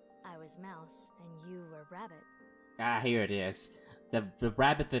 I was Mouse, and you were Rabbit. Here it is. The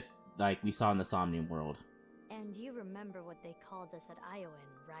rabbit that, we saw in the Somnium world. And you remember what they called us at Iowan,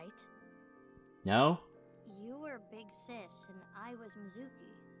 right? No? You were Big Sis, and I was Mizuki.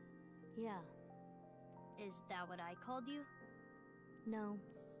 Yeah. Is that what I called you? No.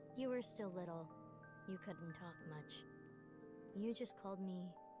 You were still little. You couldn't talk much. You just called me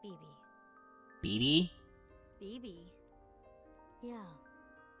BB. BB? BB? Yeah.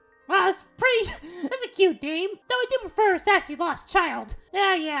 Well, that's a cute name. Though I do prefer Sassy Lost Child.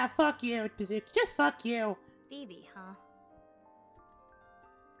 Yeah, fuck you, Mizuki. Just fuck you. BB, huh?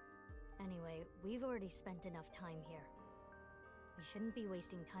 Anyway, we've already spent enough time here. We shouldn't be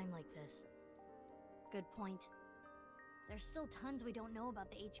wasting time like this. Good point. There's still tons we don't know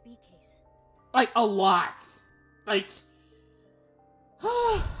about the HB case. A lot!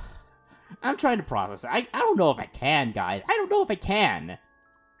 I'm trying to process it. I don't know if I can, guys. I don't know if I can.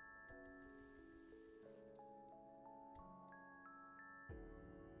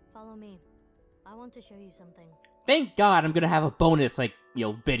 Follow me. I want to show you something. Thank God I'm gonna have a bonus,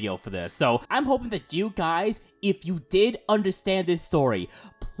 video for this. So, I'm hoping that you guys, if you did understand this story,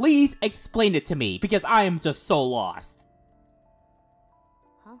 please explain it to me, because I am just so lost.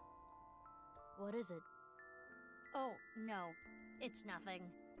 Huh? What is it? Oh, no. It's nothing.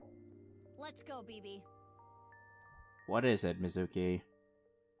 Let's go, BB. What is it, Mizuki?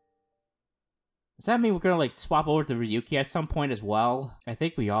 Does that mean we're gonna, swap over to Ryuki at some point as well? I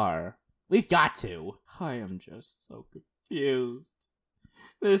think we are. We've got to. I am just so confused.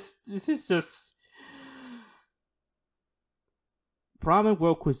 This is just... Ramen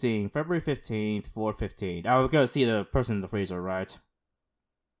World Cuisine, February 15th, 4:15. Oh, we're gonna see the person in the freezer, right?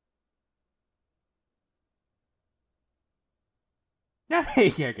 Hey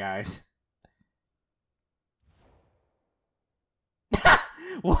here, guys.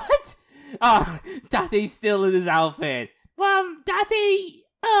 What? Oh, Date's still in his outfit. Date!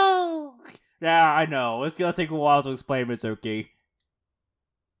 Oh! Yeah, I know. It's gonna take a while to explain, Mizuki.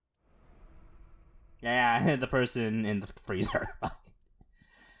 Yeah, and the person in the freezer. What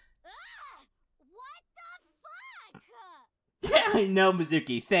the fuck? Yeah, I know,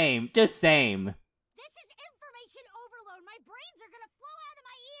 Mizuki. Same. Just same. This is information overload. My brains are gonna flow out of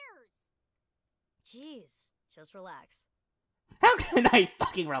my ears. Jeez, just relax. How can I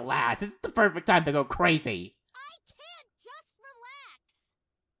fucking relax? This is the perfect time to go crazy. I can't just relax.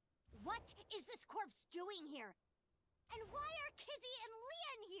 What doing here? And why are Kizzy and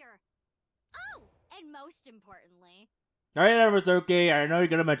Leon here? Oh, and most importantly... Alright there, Mizuki, I know you're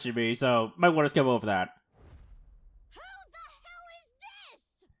gonna mention me, so might want to skip over that. Who the hell is this?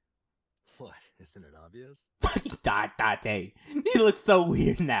 What, isn't it obvious? Date. He looks so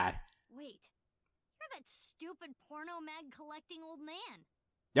weird in that. Wait, you're that stupid porno mag collecting old man.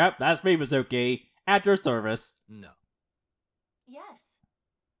 Yep, that's me, Mizuki. At your service. No. Yes.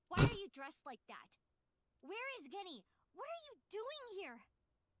 Why are you dressed like that? Where is Genny? What are you doing here?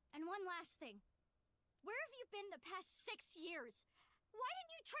 And one last thing. Where have you been the past 6 years? Why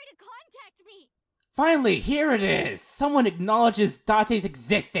didn't you try to contact me? Finally, here it is! Someone acknowledges Date's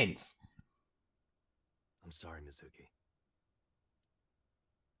existence! I'm sorry, Mizuki.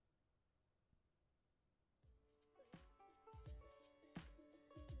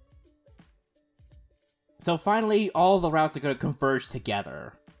 So finally, all the routes are gonna converge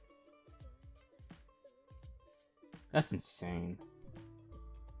together. That's insane.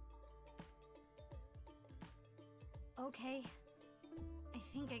 Okay. I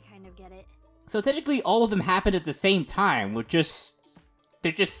think I kind of get it. So technically, all of them happened at the same time, they're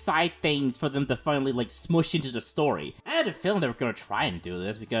just side things for them to finally, like, smush into the story. I had a feeling they were gonna try and do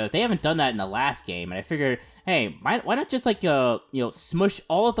this, because they haven't done that in the last game, and I figured, hey, why not just, like, smush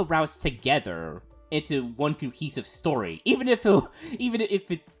all of the routes together into one cohesive story? Even if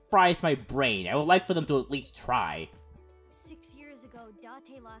it fries my brain, I would like for them to at least try. 6 years ago,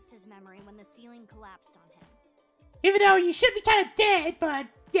 Date lost his memory when the ceiling collapsed on him. Even though you should be kind of dead, but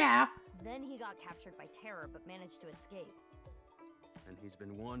yeah. Then he got captured by terror, but managed to escape. And he's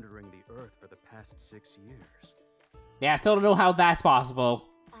been wandering the Earth for the past 6 years. Yeah, I still don't know how that's possible.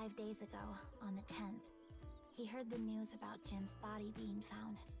 5 days ago, on the 10th, he heard the news about Jin's body being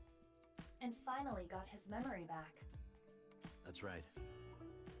found. And finally got his memory back. That's right.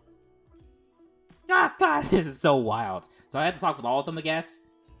 Oh god, this is so wild. So I had to talk with all of them, I guess?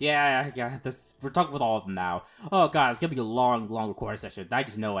 Yeah, we're talking with all of them now. Oh god, it's gonna be a long recording session. I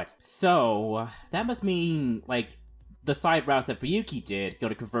just know it. So, that must mean, like, the side routes that Ryuki did is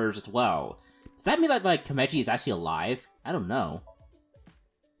gonna converge as well. Does that mean that, like, Komechi is actually alive? I don't know.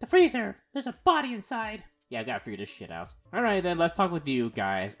 The freezer. There's a body inside. Yeah, I gotta figure this shit out. Alright then, let's talk with you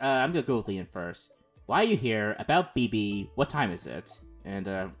guys. I'm gonna go with Leon first. Why are you here? About BB. What time is it? And,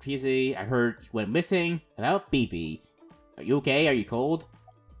 PZ, I heard you went missing. About BB. Are you okay? Are you cold?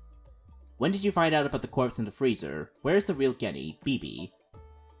 When did you find out about the corpse in the freezer? Where's the real Genny? BB.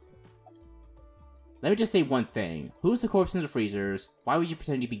 Let me just say one thing. Who's the corpse in the freezers? Why would you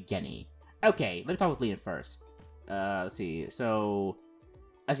pretend to be Genny? Okay, let me talk with Leon first. Let's see. So...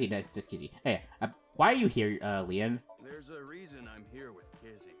 I see, that's Kizzy. Hey, why are you here, Leon? There's a reason I'm here with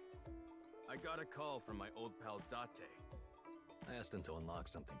Kizzy. I got a call from my old pal Date. I asked him to unlock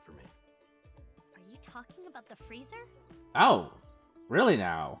something for me. Are you talking about the freezer? Oh, really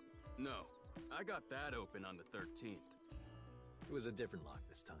now? No, I got that open on the 13th. It was a different lock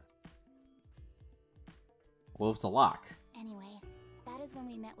this time. Well, it's a lock. Anyway, that is when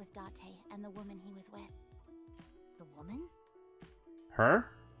we met with Date and the woman he was with. The woman? Her?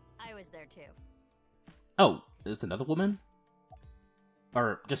 I was there too. Oh, is another woman?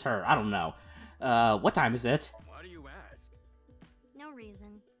 Or just her, I don't know. What time is it? Why do you ask? No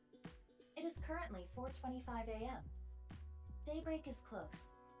reason. It is currently 4:25 a.m. Daybreak is close.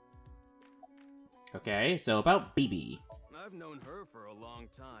 Okay, so about BB. I've known her for a long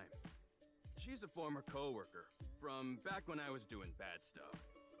time. She's a former coworker from back when I was doing bad stuff.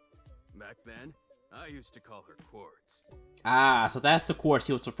 Back then, I used to call her Quartz. Ah, so that's the Quartz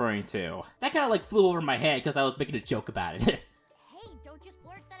he was referring to. That kind of like flew over my head because I was making a joke about it. Hey, don't just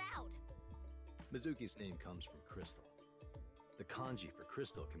blurt that out. Mizuki's name comes from crystal. The kanji for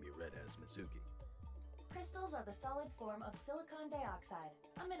crystal can be read as Mizuki. Crystals are the solid form of silicon dioxide,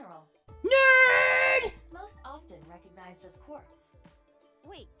 a mineral. Nerd! Most often recognized as quartz.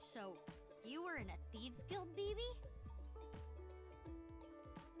 Wait, so you were in a Thieves Guild, BB?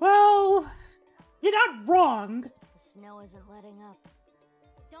 Well, you're not wrong. The snow isn't letting up.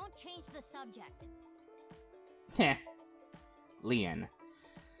 Don't change the subject. Heh. Leon.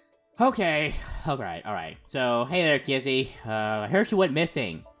 Okay, alright. So, hey there, Kizzy. I heard you went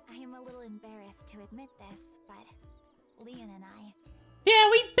missing. I am a little embarrassed to admit this, but Leon and I Yeah,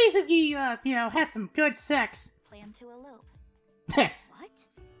 we basically, had some good sex. plan to elope. What?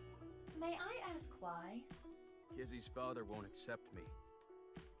 May I ask why? Kizzy's father won't accept me.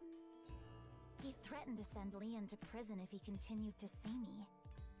 He threatened to send Leon to prison if he continued to see me.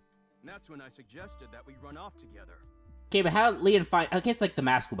 That's when I suggested that we run off together. Okay, but how did Leon find... I guess, like, the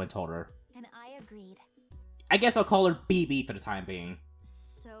masked woman told her. And I agreed. I guess I'll call her BB for the time being.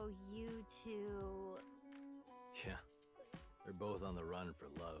 So you two... Yeah, they're both on the run for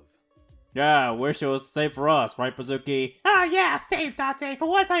love. Yeah, wish it was the same for us, right, Bazuki? Oh yeah, same, Date. For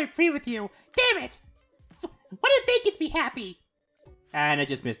once I agree with you. Damn it! Why did they get to be happy? And I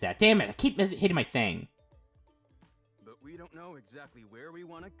just missed that. Damn it, I keep hitting my thing. But we don't know exactly where we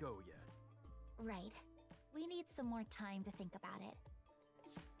want to go yet. Right. We need some more time to think about it.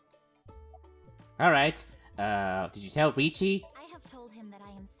 Alright. Did you tell Richie? I have told him that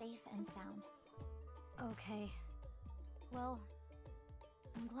I am safe and sound. Okay. Well,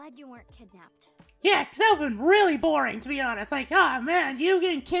 I'm glad you weren't kidnapped. Yeah, because that would've been really boring, to be honest. Like, oh man, you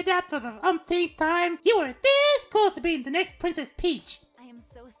getting kidnapped for the umpteenth time? You were this close to being the next Princess Peach. I am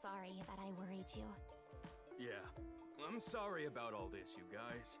so sorry that I worried you. Yeah, I'm sorry about all this, you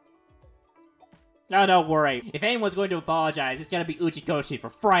guys. No, don't worry. If anyone's going to apologize, it's gonna be Uchikoshi for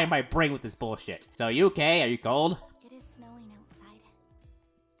frying my brain with this bullshit. So, you okay? Are you cold? It is snowing outside.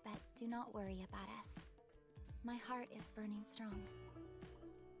 But do not worry about us. My heart is burning strong.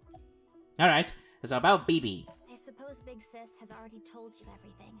 Alright, so about BB. I suppose Big Sis has already told you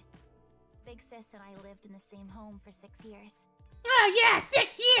everything. Big Sis and I lived in the same home for 6 years. Oh yeah,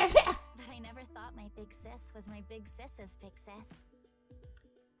 6 years! But I never thought my Big Sis was my Big Sis's Big Sis.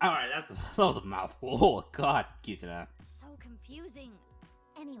 Alright, that was a mouthful. Oh god, Kisuna. So confusing.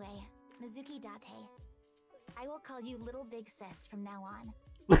 Anyway, Mizuki Date. I will call you Little Big Sis from now on.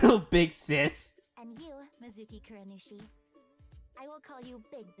 Little Big Sis. And you, Mizuki Kuranushi. I will call you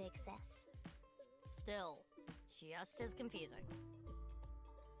Big Big Sis. Still, just as confusing.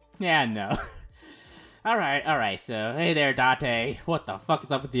 Yeah, no. Alright, so, hey there, Date. What the fuck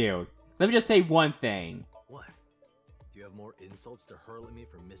is up with you? Let me just say one thing. What? Do you have more insults to hurl at me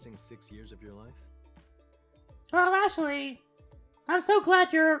for missing 6 years of your life? Well, actually, I'm so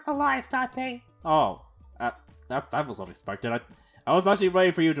glad you're alive, Date. Oh, that was unexpected. I was actually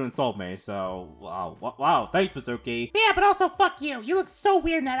ready for you to insult me, so, wow, thanks, Mizuki. Yeah, but also fuck you. You look so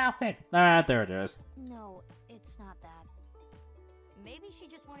weird in that outfit. Ah, there it is. No, it's not that. Maybe she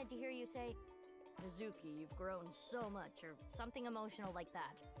just wanted to hear you say, Mizuki, you've grown so much, or something emotional like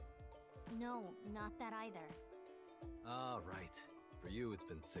that. No, not that either. Ah, right. For you, it's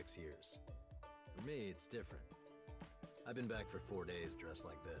been 6 years. For me, it's different. I've been back for 4 days dressed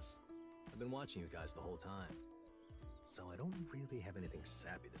like this. I've been watching you guys the whole time. So I don't really have anything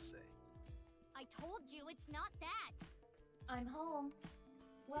sappy to say. I told you it's not that. I'm home.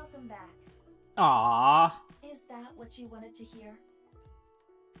 Welcome back. Aww. Is that what you wanted to hear?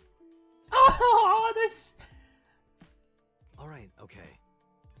 Oh, this... Alright, okay.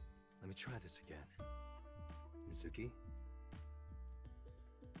 Let me try this again. Mizuki?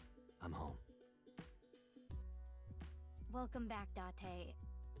 I'm home. Welcome back, Date.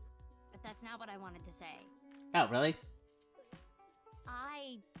 But that's not what I wanted to say. Oh, really?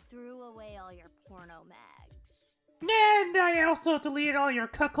 I threw away all your porno mags. And I also deleted all your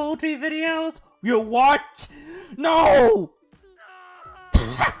cuckoldry videos. You what? No!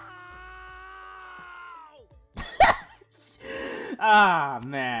 Ah,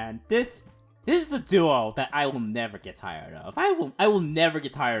 man. This is a duo that I will never get tired of. I will never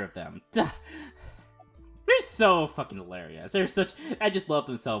get tired of them. They're so fucking hilarious. I just love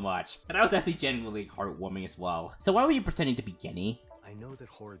them so much. And that was actually genuinely heartwarming as well. So why were you pretending to be Genny? I know that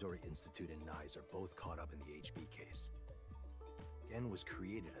Horodori Institute and Nyes are both caught up in the HB case. Gen was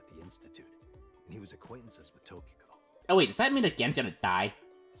created at the Institute, and he was acquaintances with Tokiko. Oh wait, does that mean that Gen's gonna die?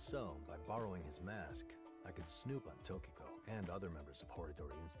 So, by borrowing his mask, I could snoop on Tokiko and other members of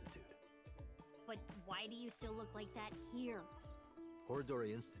Horodori Institute. But why do you still look like that here?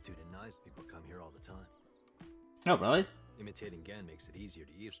 Horodori Institute and Nyes people come here all the time. Oh, really? Imitating Gen makes it easier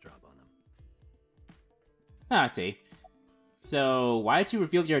to eavesdrop on them. Oh, I see. So, why did you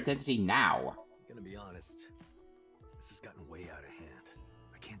reveal your identity now? I'm gonna be honest, this has gotten way out of hand.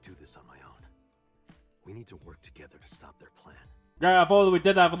 I can't do this on my own. We need to work together to stop their plan. Yeah, if only we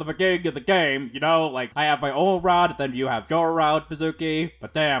did that from the beginning of the game, you know? Like, I have my own route, then you have your route, Mizuki.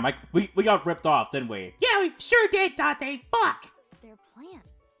 But damn, we got ripped off, didn't we? Yeah, we sure did, Date. Fuck! Their plan.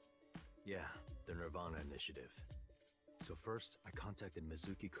 Yeah, the Nirvana Initiative. So first, I contacted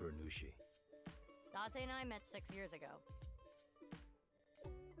Mizuki Kuranushi. Date and I met 6 years ago.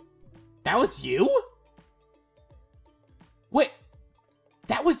 That was you? Wait,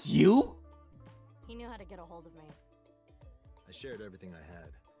 that was you? He knew how to get a hold of me. I shared everything I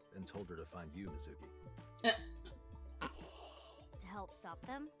had, then told her to find you, Mizuki. To help stop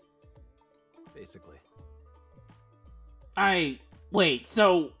them? Basically. Wait,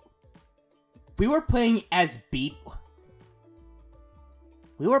 so... We were playing as BB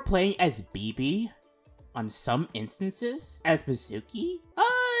on some instances? As Mizuki?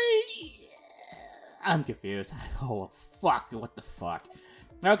 I'm confused. Oh, fuck. What the fuck?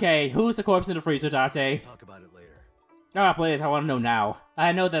 Okay, who's the corpse in the freezer, Dante? Let's talk about it later. Oh, please, I want to know now.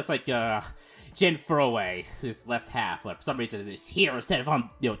 I know that's like, Jin Furaway, his left half, but for some reason it's here instead of on,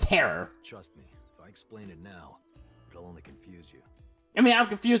 Terror. Trust me, if I explain it now, it'll only confuse you. I mean, I'm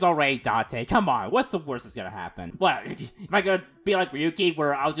confused already, Dante. Come on, what's the worst that's gonna happen? What, am I gonna be like Ryuki,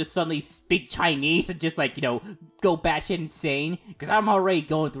 where I'll just suddenly speak Chinese and just, like, go batshit insane? Because I'm already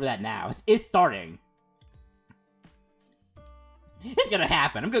going through that now. It's starting. It's gonna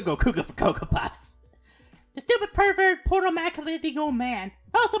happen. I'm gonna go cuckoo for Cocoa Puffs. The stupid pervert, porno-maculating old man.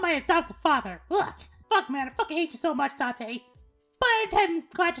 Also my adopted father. Ugh. Fuck, man, I fucking hate you so much, Dante. But I'm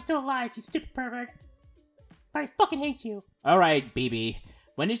glad you're still alive, you stupid pervert. But I fucking hate you. Alright, BB.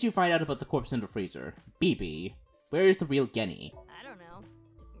 When did you find out about the corpse in the freezer? BB, where is the real Genny? I don't know.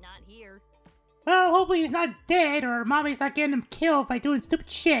 Not here. Well, hopefully he's not dead, or mommy's not getting him killed by doing stupid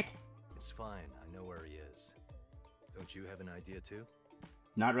shit. It's fine, I know where he is. Don't you have an idea too?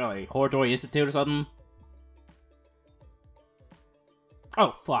 Not really. Horatory Institute or something?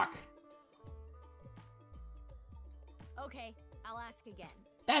 Oh, fuck. Okay, I'll ask again.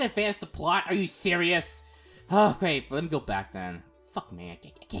 That advanced the plot? Are you serious? Okay, let me go back then. Fuck, man.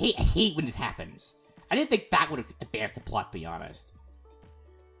 I hate when this happens. I didn't think that would advance the plot, to be honest.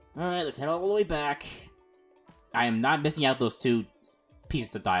 Alright, let's head all the way back. I am not missing out those two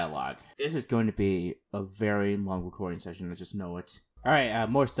pieces of dialogue. This is going to be a very long recording session, I just know it. Alright,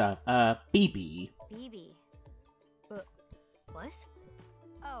 more stuff. BB. BB. What?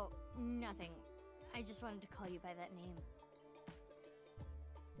 Oh, nothing. I just wanted to call you by that name.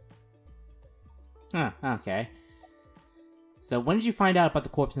 Huh, okay. So when did you find out about the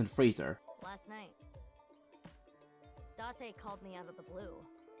corpse in the freezer? Last night. Date called me out of the blue.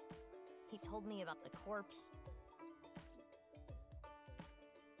 He told me about the corpse.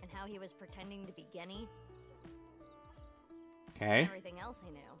 And how he was pretending to be Genny. Okay. Everything else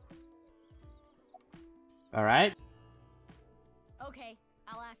he knew. Alright. Okay,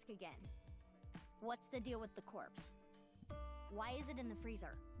 I'll ask again. What's the deal with the corpse? Why is it in the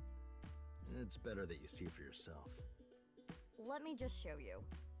freezer? It's better that you see for yourself. Let me just show you.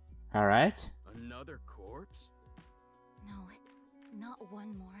 Alright. Another corpse? No, not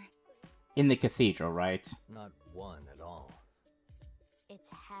one more. In the cathedral, right? Not one at all. It's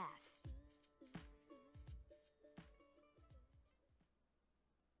half.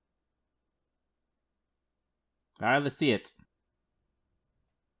 Alright, let's see it.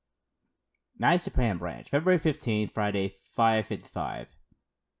 Nice Japan branch, February 15th, Friday, 5:55.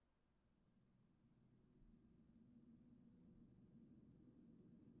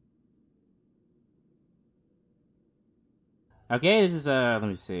 Okay, this is, let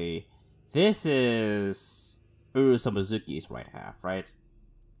me see. This is Uru Samazuki's right half, right?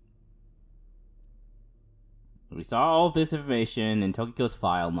 We saw all of this information in Tokiko's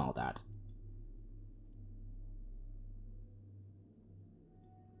file and all that.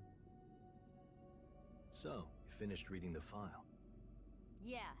 So, you finished reading the file?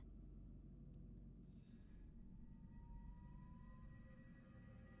 Yeah.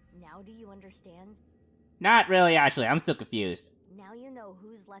 Now do you understand? Not really, actually. I'm still confused. Now you know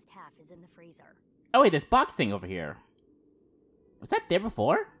whose left half is in the freezer. Oh wait, this box thing over here. Was that there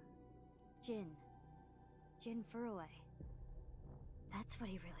before? Jin Furue. That's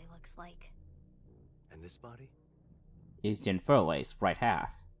what he really looks like. And this body? Is Jin Furue's right half.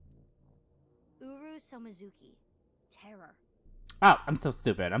 Uru Somazuki. Terror. Oh, I'm so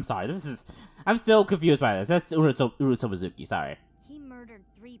stupid. I'm sorry. I'm still confused by this. That's Uru Somazuki, sorry. He murdered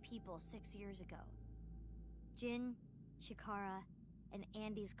 3 people 6 years ago. Jin, Chikara, and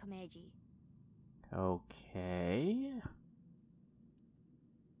Andy's Komeiji. Okay.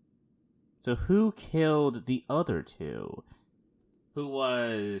 So who killed the other two? Who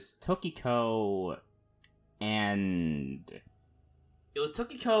was Tokiko and... It was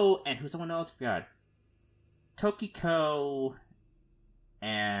Tokiko and who's someone else? I forgot. Tokiko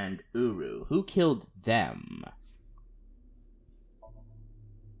and Uru. Who killed them?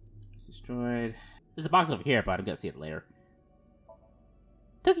 It's destroyed. There's a box over here, but I'm gonna see it later.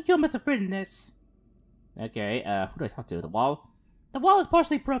 Tokiko must have written this. Okay, who do I talk to? The wall? The wall is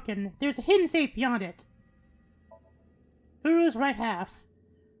partially broken. There's a hidden safe beyond it. Uru's right half.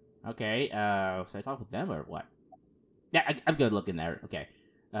 Okay, should I talk with them or what? Yeah, I'm gonna look in there. Okay.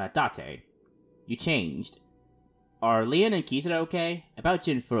 Date. You changed. Are Leon and Kisada okay? About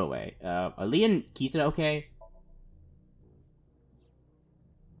Jin Furue. Are Leon and Kisada okay?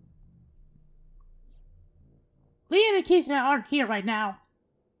 Leon and Kisada aren't here right now.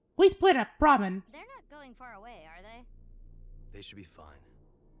 We split up, Brahmin. They're not going far away, are they? They should be fine.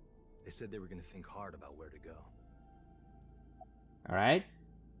 They said they were gonna think hard about where to go. Alright?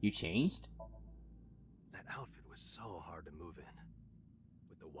 You changed? That outfit was so hard to move in.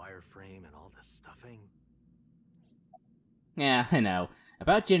 With the wireframe and all the stuffing. Yeah, I know.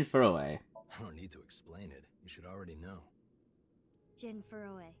 About Jin Furue. I don't need to explain it. You should already know. Jin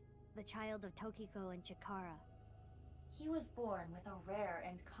Furue, the child of Tokiko and Chikara. He was born with a rare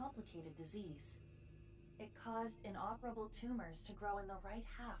and complicated disease. It caused inoperable tumors to grow in the right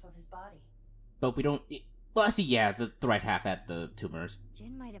half of his body. But we don't... Well, actually, yeah, the right half had the tumors.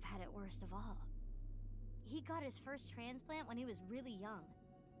 Jin might have had it worst of all. He got his first transplant when he was really young.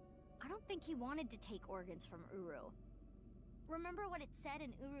 I don't think he wanted to take organs from Uru. Remember what it said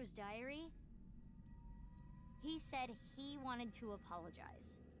in Uru's diary? He said he wanted to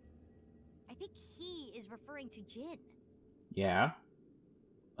apologize. I think he is referring to Jin. Yeah?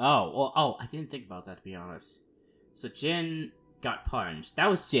 Oh, I didn't think about that, to be honest. So Jin got punched. That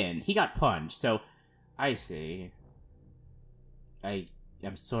was Jin. He got punched, so... I see.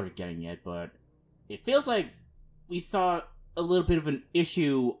 I'm sort of getting it, but... It feels like we saw a little bit of an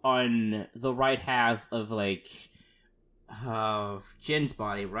issue on the right half of, like... Jin's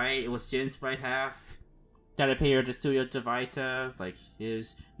body, right? It was Jin's right half that appeared to Studio Divita, like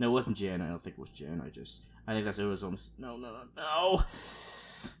his... No, it wasn't Jin. I don't think it was Jin. I think that's Uru's. No.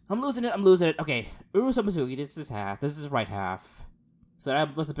 I'm losing it. Okay, Uruzu, this is half. This is right half. So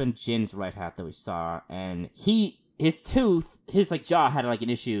that must have been Jin's right half that we saw, and his tooth, his like jaw had like an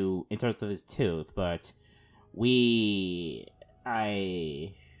issue in terms of his tooth, but I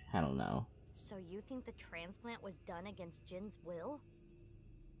don't know. So you think the transplant was done against Jin's will?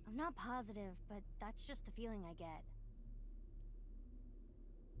 I'm not positive, but that's just the feeling I get.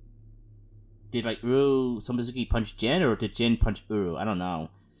 Did like Uru Sommizuki punch Jin, or did Jin punch Uru? I don't know.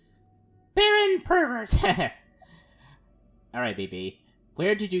 Baron pervert. Alright, baby. When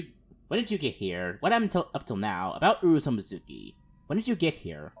did you get here? What happened up till now about Uru Sommizuki? When did you get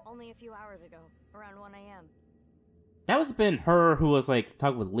here? Only a few hours ago, around 1 a.m. That was been her who was like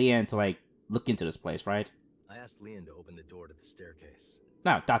talking with Leon to like look into this place, right? I asked Leon to open the door to the staircase.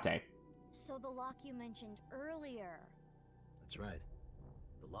 No, Date. So the lock you mentioned earlier. That's right.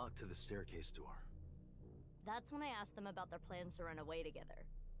 The lock to the staircase door. That's when I asked them about their plans to run away together.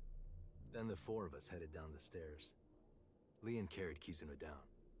 Then the four of us headed down the stairs. Leon carried Kizuno down.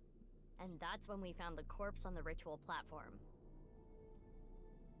 And that's when we found the corpse on the ritual platform.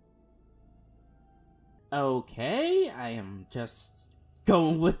 Okay, I am just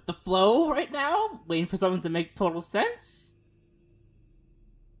going with the flow right now, waiting for something to make total sense.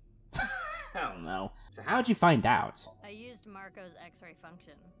 I don't know. So how'd you find out? I used Marco's X-ray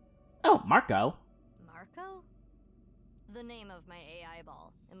function. Oh, Marco. Marco? The name of my AI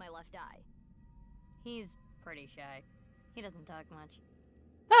ball in my left eye. He's pretty shy. He doesn't talk much.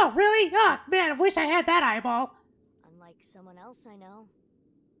 Oh, really? Oh, man, I wish I had that eyeball. Unlike someone else I know.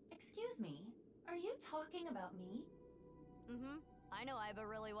 Excuse me, are you talking about me? Mm-hmm. I know Iba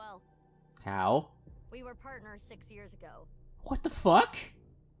really well. How? We were partners 6 years ago. What the fuck?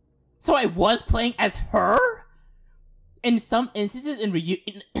 So I was playing as her? In some instances in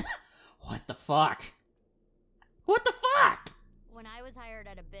What the fuck? What the fuck? When I was hired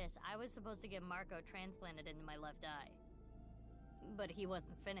at Abyss, I was supposed to get Marco transplanted into my left eye. But he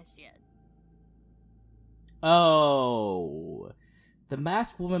wasn't finished yet. Oh. The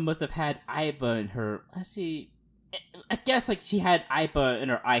masked woman must have had Iba in her... I guess like she had Iba in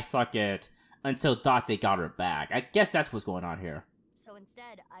her eye socket until Date got her back. I guess that's what's going on here. So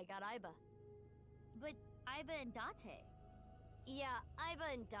instead, I got Iba. But Iba and Date... Yeah,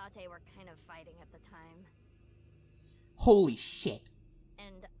 Iba and Date were kind of fighting at the time. Holy shit.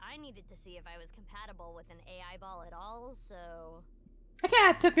 And I needed to see if I was compatible with an AI ball at all, so... I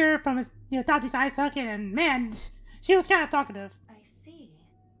kind of took her from his, Date's eye socket, and man, she was kind of talkative. I see.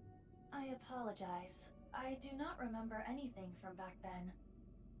 I apologize. I do not remember anything from back then.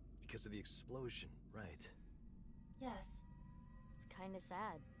 Because of the explosion, right? Yes. It's kind of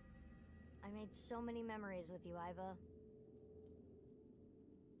sad. I made so many memories with you, Iba.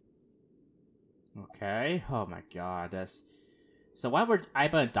 Okay. Oh my god, that's... So why were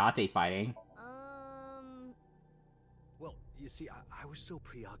Iba and Date fighting? Well, you see, I was so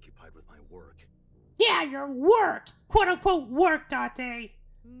preoccupied with my work. Yeah, your work! Quote-unquote work, Date!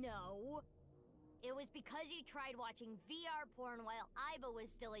 No. It was because you tried watching VR porn while Iba was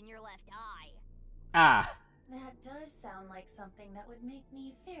still in your left eye. Ah. That does sound like something that would make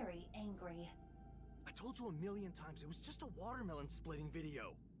me very angry. I told you a million times, it was just a watermelon splitting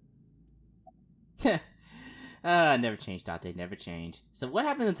video. Never changed, Date, never changed. So what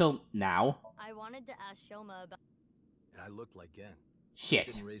happened until now? I wanted to ask Shoma about... And I looked like Gen. Shit.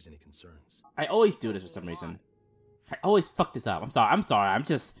 Didn't raise any concerns. I always do this for some reason. I always fuck this up. I'm sorry. I'm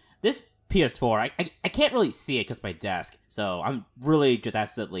just... This PS4, I can't really see it because of my desk. So I'm really just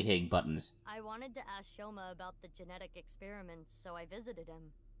accidentally hitting buttons. I wanted to ask Shoma about the genetic experiments, so I visited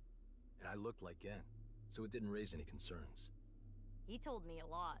him. And I looked like Gen, so it didn't raise any concerns. He told me a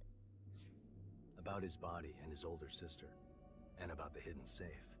lot. About his body and his older sister. And about the hidden safe.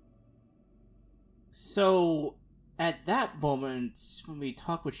 So, at that moment, when we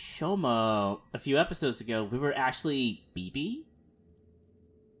talked with Shoma a few episodes ago, we were actually BB?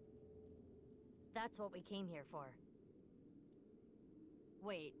 That's what we came here for.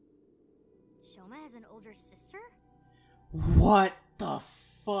 Wait. Shoma has an older sister? What the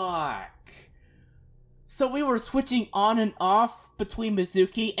fuck? So we were switching on and off between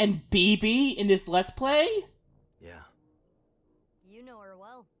Mizuki and BB in this Let's Play? Yeah. You know her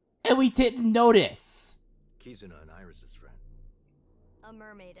well. And we didn't notice. Kizuna and Iris's friend. A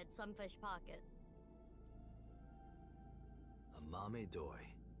mermaid at Sunfish Pocket. A Mame Doi.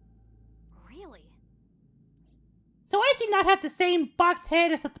 Really? So why does she not have the same box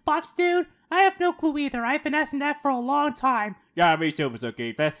head as the box dude? I have no clue either. I've been asking that for a long time. Yeah, me too,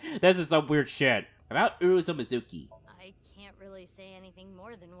 Mizuki. This is some weird shit. About Uruzo Mizuki. I can't really say anything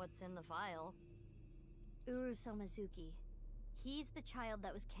more than what's in the file. Uruzo Mizuki. He's the child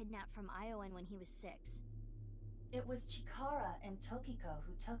that was kidnapped from Iowan when he was 6. It was Chikara and Tokiko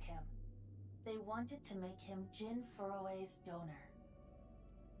who took him. They wanted to make him Jin Furue's donor.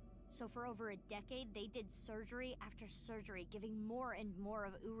 So for over a decade, they did surgery after surgery, giving more and more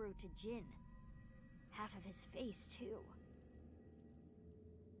of Uru to Jin. Half of his face, too.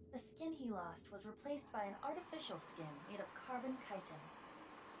 The skin he lost was replaced by an artificial skin made of carbon chitin.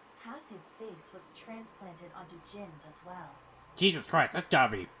 Half his face was transplanted onto Jin's as well. Jesus Christ, that's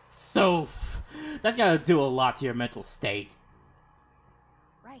gotta be so... That's gotta do a lot to your mental state.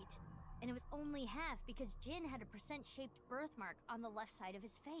 Right. And it was only half because Jin had a percent-shaped birthmark on the left side of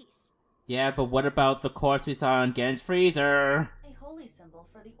his face. Yeah, but what about the corpse we saw in Gen's freezer? A holy symbol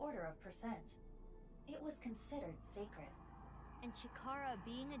for the Order of Percent. It was considered sacred. And Chikara,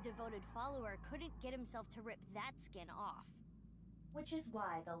 being a devoted follower, couldn't get himself to rip that skin off. Which is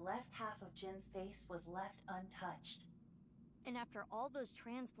why the left half of Jin's face was left untouched. And after all those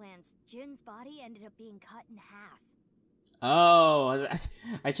transplants, Jin's body ended up being cut in half. Oh,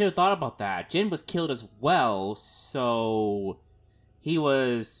 I should have thought about that. Jin was killed as well, so he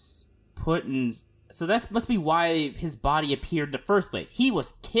was put in... So that must be why his body appeared in the first place. He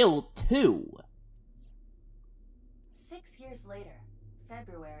was killed too. 6 years later,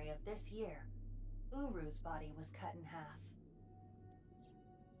 February of this year, Uru's body was cut in half.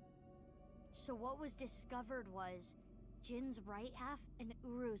 So what was discovered was Jin's right half and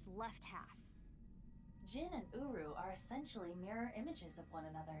Uru's left half. Jin and Uru are essentially mirror images of one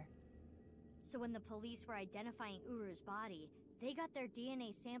another. So when the police were identifying Uru's body, they got their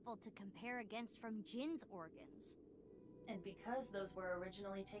DNA sample to compare against from Jin's organs. And because those were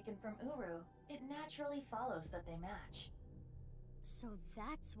originally taken from Uru, it naturally follows that they match. So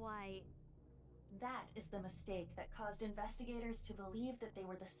that's why... That is the mistake that caused investigators to believe that they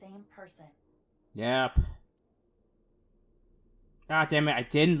were the same person. Yep. God damn it, I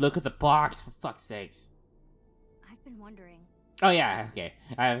didn't look at the box, for fuck's sakes. I've been wondering. Oh yeah, okay.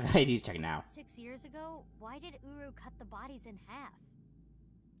 I need to check it now. 6 years ago, why did Uru cut the bodies in half?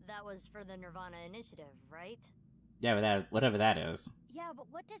 That was for the Nirvana Initiative, right? Yeah, but that, whatever that is. Yeah, but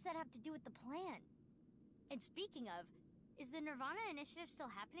what does that have to do with the plan? And speaking of, is the Nirvana Initiative still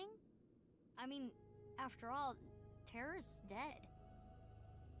happening? I mean, after all, Terror's dead.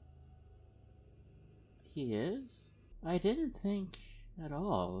 He is? I didn't think at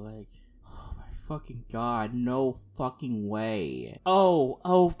all, like... Oh my fucking god, no fucking way. Oh,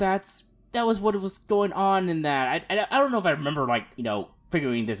 that was what was going on in that. I don't know if I remember, like, you know,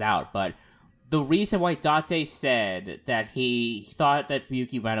 figuring this out, but... The reason why Date said that he thought that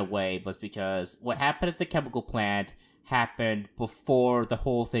Ryuki ran away was because what happened at the chemical plant happened before the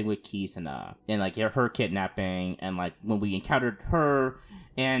whole thing with Kizuna. And, like, her kidnapping, and, like, when we encountered her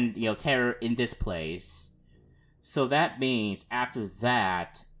and, you know, Terror in this place. So that means, after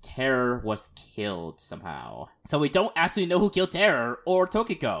that, Terror was killed somehow. So we don't actually know who killed Terror or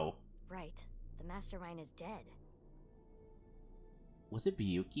Tokiko. Right. The mastermind is dead. Was it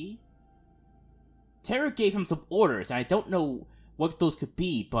Ryuki? Terror gave him some orders, and I don't know what those could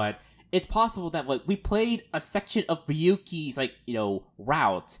be, but it's possible that, like, we played a section of Ryuki's, like, you know,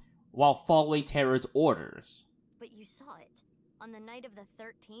 route while following Terror's orders. But you saw it. On the night of the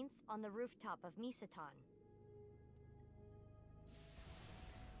 13th, on the rooftop of Misatan.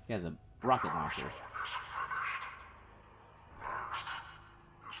 Yeah, the rocket launcher.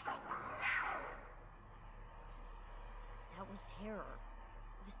 was terror.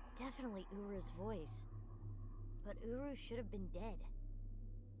 It was definitely Uru's voice. But Uru should have been dead.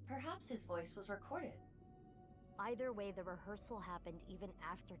 Perhaps his voice was recorded. Either way, the rehearsal happened even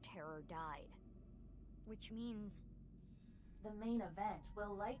after Terror died. Which means... the main event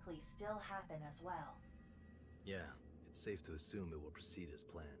will likely still happen as well. Yeah, it's safe to assume it will proceed as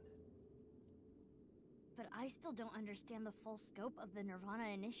planned. But I still don't understand the full scope of the Nirvana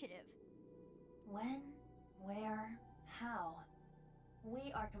Initiative. When, where, how?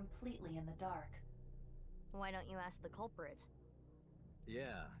 We are completely in the dark. Why don't you ask the culprit?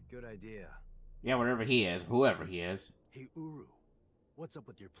 Yeah, good idea. Yeah, whatever he is, whoever he is. Hey, Uru, what's up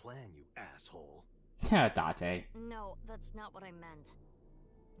with your plan, you asshole? Date. No, that's not what I meant.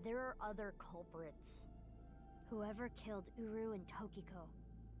 There are other culprits. Whoever killed Uru and Tokiko.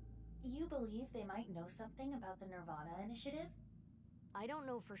 You believe they might know something about the Nirvana Initiative? I don't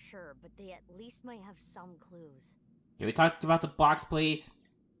know for sure, but they at least might have some clues. Can we talk about the box, please?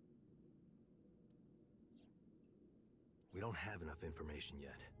 We don't have enough information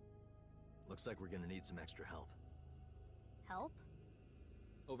yet. Looks like we're gonna need some extra help. Help?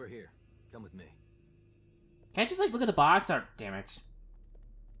 Over here. Come with me. Can I just, like, look at the box? Or, damn it.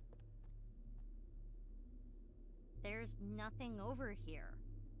 There's nothing over here.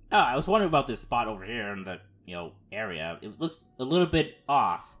 Oh, I was wondering about this spot over here in the, area. It looks a little bit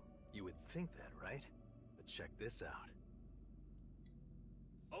off. You would think that, right? But check this out.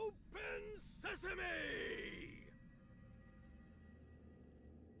 Open sesame!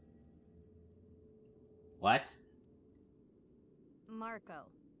 What? Marco,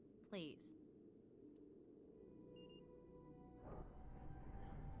 please.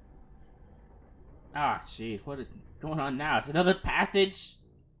 Ah, jeez, what is going on now? Is another passage?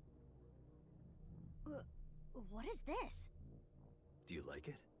 What is this? Do you like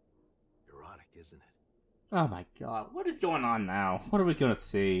it? Erotic, isn't it? Oh my god, what is going on now? What are we gonna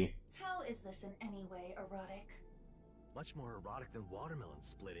see? How is this in any way erotic? Much more erotic than watermelon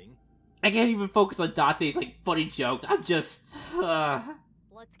splitting. I can't even focus on Dante's, like, funny jokes. I'm just...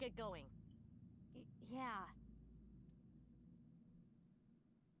 Let's get going. Yeah.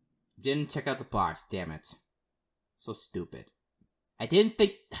 Didn't check out the box, damn it. So stupid. I didn't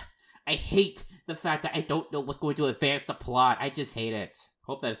think... I hate the fact that I don't know what's going to advance the plot. I just hate it.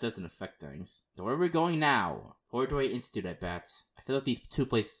 Hope that it doesn't affect things. So where are we going now? Laboratory Institute, I bet. I feel like these two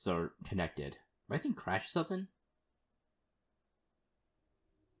places are connected. Did my thing crash or something?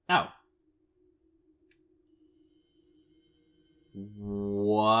 Oh.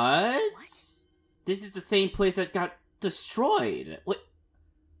 What? This is the same place that got destroyed. What?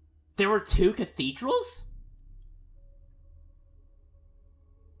 There were two cathedrals?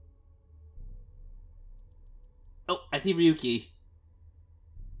 Oh, I see Ryuki.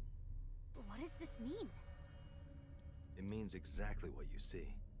 What does this mean? It means exactly what you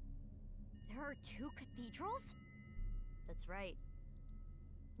see. There are two cathedrals? That's right.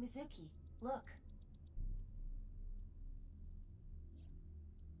 Mizuki, look.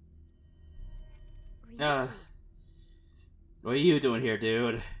 What are you doing here,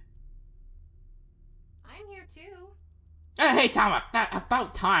 dude? I'm here too. Hey, Tama!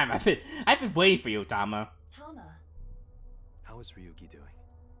 About time! I've been waiting for you, Tama. Tama. How is Ryuki doing?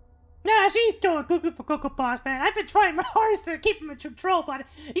 Nah, she's going cuckoo for Cocoa Boss, man. I've been trying my hardest to keep him in control, but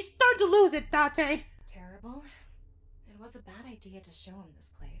he's starting to lose it, Date. Terrible. It was a bad idea to show him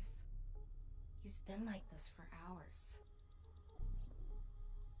this place. He's been like this for hours.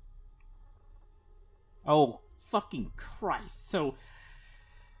 Oh, fucking Christ. So,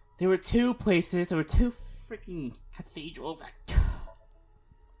 there were two places, there were two freaking cathedrals.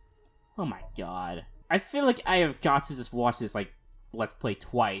 Oh my god. I feel like I have got to just watch this, like, Let's Play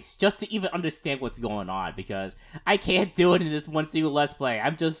twice, just to even understand what's going on, because I can't do it in this one single Let's Play.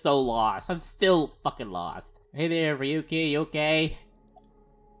 I'm just so lost. I'm still fucking lost. Hey there, Ryuki, you okay?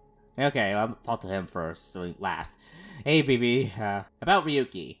 Okay, I'll talk to him first, so last. Hey, BB, about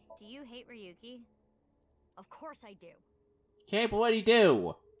Ryuki. Do you hate Ryuki? Of course I do. Okay, but what do you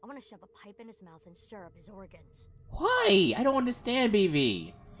do? I want to shove a pipe in his mouth and stir up his organs. Why? I don't understand,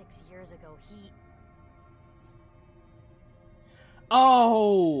 BB. 6 years ago, he...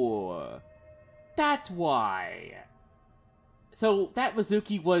 Oh! That's why. So, that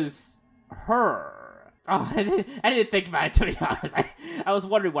Mizuki was her. Oh, I didn't think about it, to be honest. I was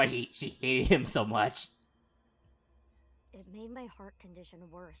wondering why she hated him so much. It made my heart condition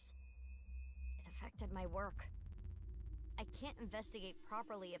worse. It affected my work. I can't investigate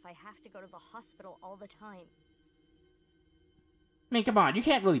properly if I have to go to the hospital all the time. I mean, come on, you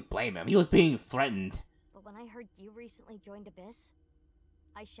can't really blame him. He was being threatened. But when I heard you recently joined Abyss,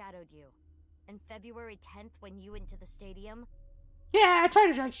 I shadowed you, And February 10th when you went to the stadium? Yeah, I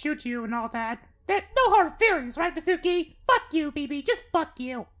tried to like shoot you and all that. No hard feelings, right, Mizuki? Fuck you, BB. Just fuck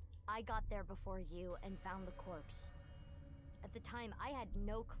you. I got there before you and found the corpse. At the time, I had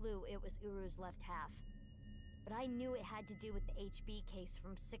no clue it was Uru's left half. But I knew it had to do with the HB case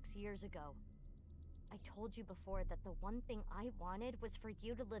from 6 years ago. I told you before that the one thing I wanted was for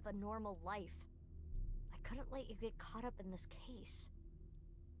you to live a normal life. I couldn't let you get caught up in this case.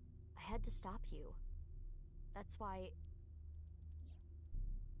 I had to stop you. That's why...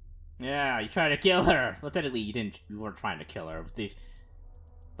 Yeah, you tried to kill her. Well, technically, you weren't trying to kill her.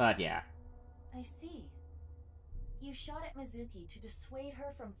 But yeah. I see. You shot at Mizuki to dissuade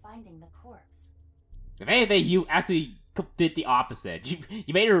her from finding the corpse. If anything, you actually did the opposite.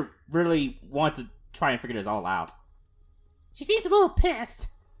 You made her really want to try and figure this all out. She seems a little pissed.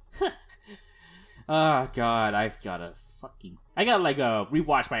 Oh god, I gotta like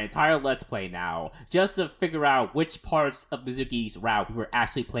rewatch my entire Let's Play now just to figure out which parts of Mizuki's route we were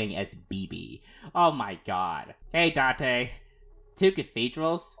actually playing as BB. Oh my god. Hey Dante. 2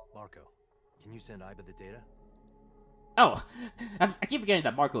 cathedrals? Marco, can you send Iba the data? Oh, I keep forgetting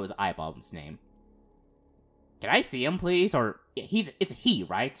that Marco is Eyeball's name. Can I see him, please? Or it's a he,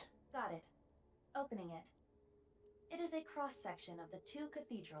 right? Got it. Opening it. It is a cross-section of the 2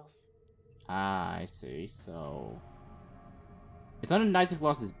 cathedrals. Ah, I see. So it's under Knights of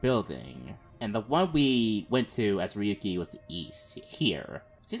Colossus building, and the one we went to as Ryuki was the east here.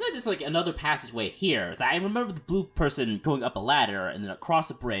 Seems like there's like another passageway here. That I remember the blue person going up a ladder and then across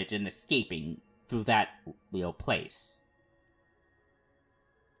a bridge and escaping through that place.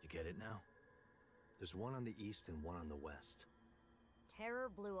 You get it now? There's one on the east and one on the west.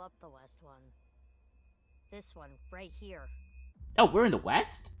 Terror blew up the west one. This one, right here. Oh, we're in the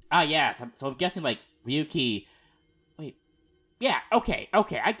west? Ah, yes. So I'm guessing, like, Ryuki... Wait. Yeah, okay,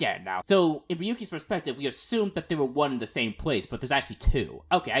 I get it now. So, in Ryuki's perspective, we assumed that they were one in the same place, but there's actually 2.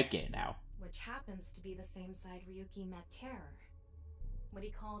 Okay, I get it now. Which happens to be the same side Ryuki met Terror. What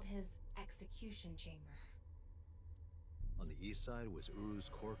he called his execution chamber. On the east side was Uru's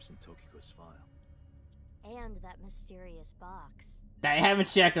corpse and Tokiko's file. And that mysterious box. I haven't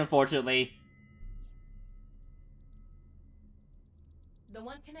checked, unfortunately. The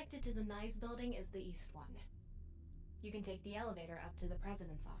one connected to the Nyes building is the east one. You can take the elevator up to the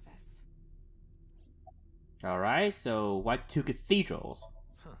president's office. Alright, so why 2 cathedrals?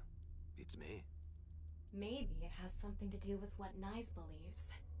 Huh. Beats me. Maybe it has something to do with what Nyes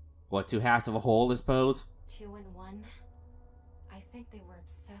believes. What, 2 halves of a whole, I suppose? 2 in 1. I think they were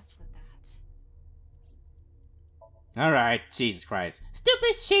obsessed with that. Alright, Jesus Christ.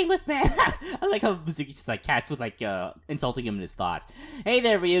 Stupid, shameless man. I like how Mizuki just like catch with like insulting him in his thoughts. Hey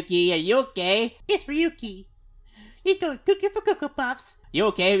there, Ryuki, are you okay? It's Ryuki. He's going cuckoo for Cocoa Puffs. You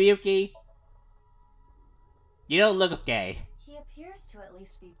okay, Ryuki? You don't look okay. He appears to at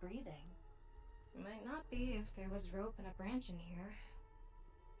least be breathing. Might not be if there was rope and a branch in here.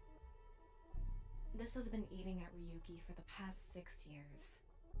 This has been eating at Ryuki for the past 6 years.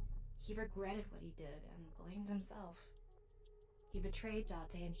 He regretted what he did and blamed himself. He betrayed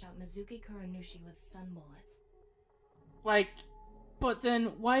Date and shot Mizuki Kuranushi with stun bullets. Like, but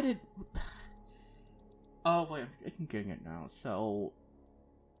then why did... Oh, wait, I can get it now. So,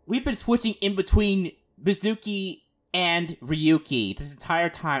 we've been switching in between Mizuki and Ryuki this entire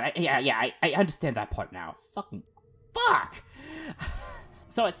time. I understand that part now. Fucking fuck!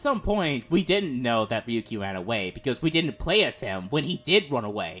 So at some point, we didn't know that Ryuki ran away because we didn't play as him when he did run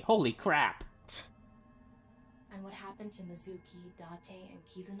away. Holy crap. And what happened to Mizuki, Date, and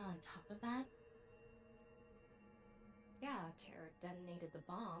Kizuna on top of that? Yeah, Terror detonated the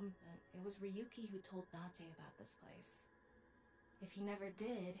bomb, but it was Ryuki who told Date about this place. If he never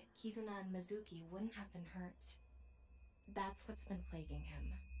did, Kizuna and Mizuki wouldn't have been hurt. That's what's been plaguing him.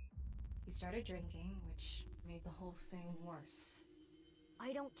 He started drinking, which made the whole thing worse.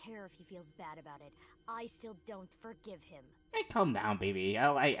 I don't care if he feels bad about it. I still don't forgive him. Hey, calm down, baby.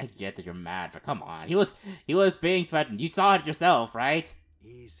 I get that you're mad, but come on. He was being threatened. You saw it yourself, right?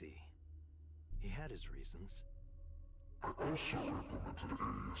 Easy. He had his reasons. I also implemented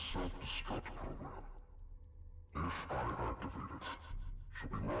a self-destruct program. If I activate it,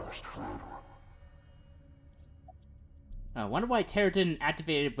 she'll be lost forever. I wonder why Terror didn't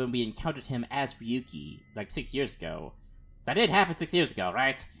activate it when we encountered him as Ryuki, like 6 years ago. That did happen 6 years ago,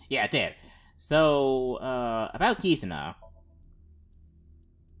 right? Yeah, it did. So, about Kizuna.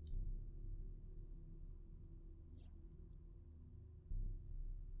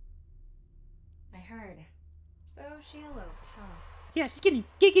 I heard. So she eloped, huh? Yeah, she's getting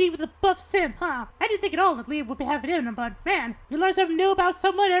giggity with a buff sim, huh? I didn't think at all that Liam would be having him, but man, you learn something new about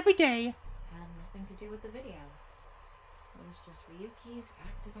someone every day. Had do with the video. It was just Ryuki's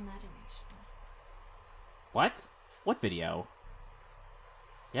active imagination. What? What video?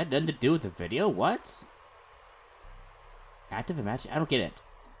 It had nothing to do with the video? What? Active imagination? I don't get it.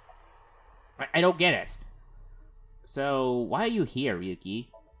 I don't get it. So, why are you here, Ryuki?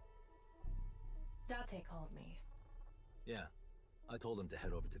 Date called me. Yeah, I told him to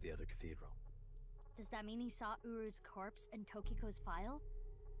head over to the other cathedral. Does that mean he saw Uru's corpse in Tokiko's file?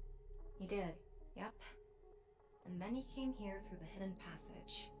 He did, yep. And then he came here through the hidden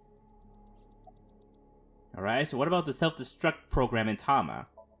passage. Alright, so what about the self-destruct program in Tama?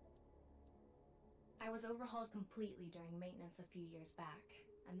 I was overhauled completely during maintenance a few years back,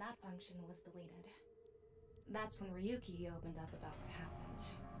 and that function was deleted. That's when Ryuki opened up about what happened.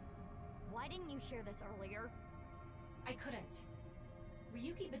 Why didn't you share this earlier? I couldn't.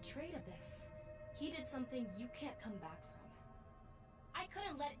 Ryuki betrayed Abyss. He did something you can't come back from. I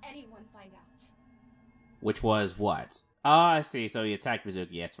couldn't let anyone find out. Which was what? Ah, I see, so you attacked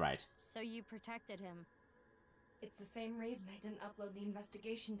Mizuki, that's right. So you protected him. It's the same reason I didn't upload the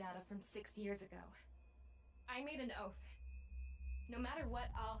investigation data from 6 years ago. I made an oath. No matter what,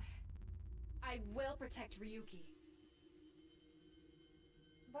 I will protect Ryuki.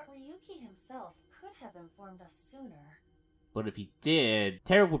 But Ryuki himself could have informed us sooner. But if he did,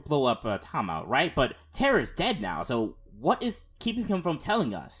 Terra would blow up Tama, right? But Terra's dead now, so what is keeping him from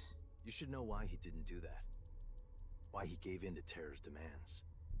telling us? You should know why he didn't do that. Why he gave in to Terra's demands.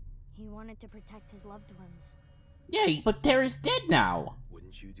 He wanted to protect his loved ones. Yeah, but Terra's dead now!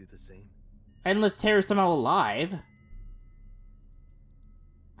 Wouldn't you do the same? Unless Terra's somehow alive.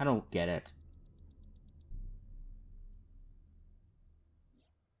 I don't get it.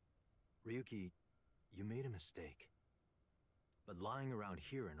 Ryuki, you made a mistake. But lying around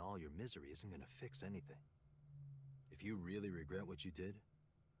here in all your misery isn't gonna fix anything. If you really regret what you did,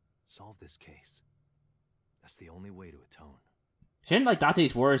 solve this case. That's the only way to atone. Shouldn't, like,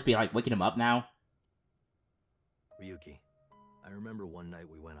 Date's words be, like, waking him up now? Ryuki, I remember one night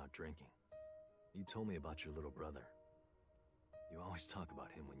we went out drinking. You told me about your little brother. You always talk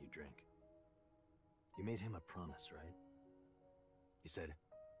about him when you drink. You made him a promise, right? You said,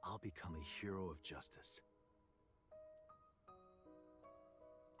 I'll become a hero of justice.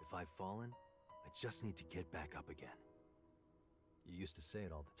 If I've fallen, I just need to get back up again. You used to say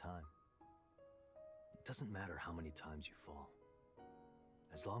it all the time. It doesn't matter how many times you fall.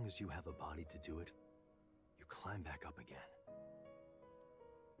 As long as you have a body to do it, you climb back up again.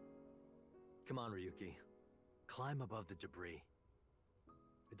 Come on, Ryuki. Climb above the debris.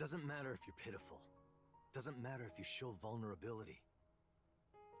 It doesn't matter if you're pitiful. It doesn't matter if you show vulnerability.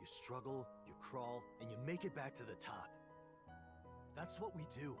 You struggle, you crawl, and you make it back to the top. That's what we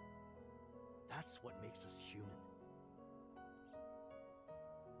do. That's what makes us human.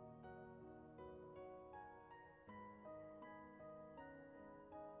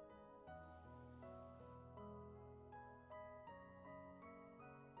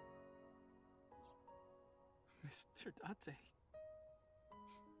 Mr. Date.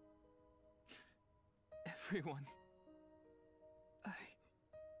 Everyone. I...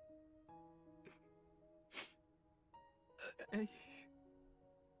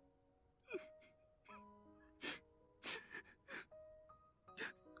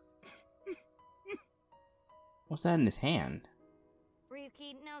 What's that in his hand?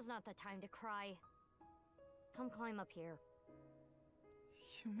 Ryuki, now's not the time to cry. Come climb up here.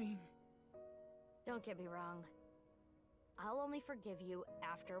 You mean... Don't get me wrong. I'll only forgive you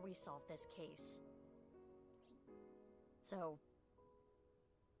after we solve this case. So...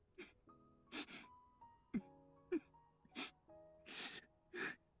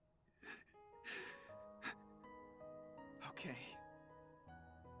 Okay.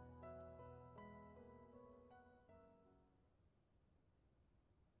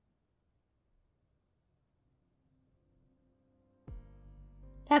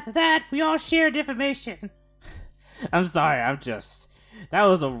 After that, we all shared information. I'm sorry, that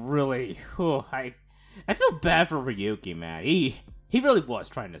was a really... I feel bad for Ryuki, man. He really was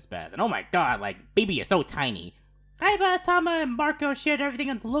trying his best. And oh my god, like, baby is so tiny. Aiba, Tama, and Marco shared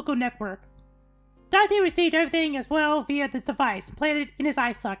everything on the local network. Date received everything as well via the device planted in his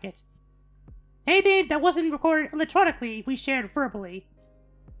eye socket. Anything that wasn't recorded electronically, we shared verbally.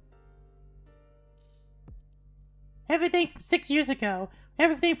 Everything from 6 years ago,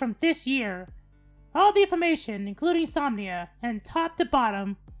 everything from this year. All the information, including Somnia, and top to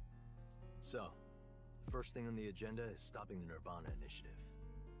bottom. So, first thing on the agenda is stopping the Nirvana Initiative.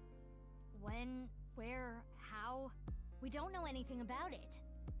 When? Where? How? We don't know anything about it.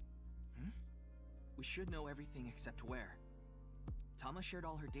 We should know everything except where. Tama shared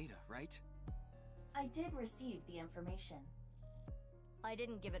all her data, right? I did receive the information. I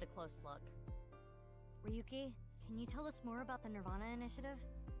didn't give it a close look. Ryuki, can you tell us more about the Nirvana Initiative?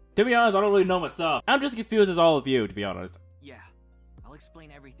 To be honest, I don't really know what's up. I'm just confused as all of you, to be honest. Yeah, I'll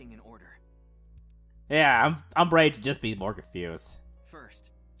explain everything in order. Yeah, I'm ready to just be more confused.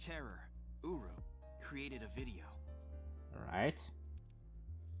 First, Terror, Uru, created a video. Alright.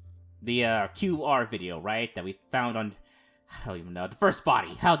 The QR video, right? That we found on... I don't even know. The first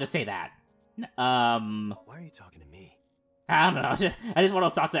body. I'll just say that. Why are you talking to me? I don't know. I just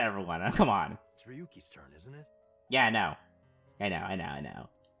want to talk to everyone. Come on. It's Ryuki's turn, isn't it? Yeah, I know. I know.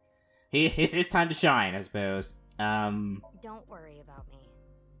 It's his time to shine, I suppose. Don't worry about me.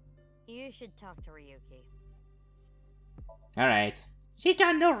 You should talk to Ryuki. Alright. She's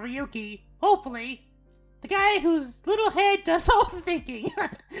gotta know Ryuki, hopefully. The guy whose little head does all the thinking.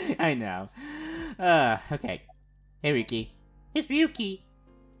 I know. Okay. Hey, Ryuki. It's Ryuki.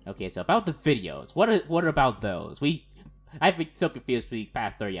 Okay, so about the videos. What about those? I've been so confused for these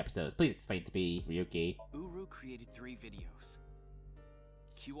past 30 episodes. Please explain to me, Ryuki. Uru created 3 videos.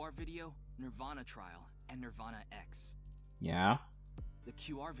 QR video, Nirvana Trial, and Nirvana X. Yeah? The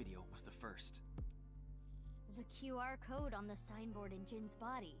QR video was the first. The QR code on the signboard in Jin's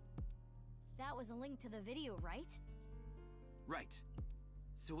body. That was a link to the video, right? Right.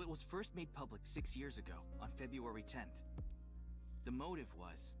 So it was first made public 6 years ago, on February 10th. The motive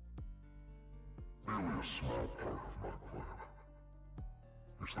was... Only a small part of my plan.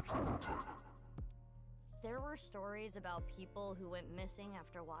 It's the prototype. There were stories about people who went missing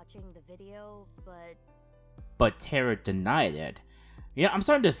after watching the video, But Terror denied it. Yeah, I'm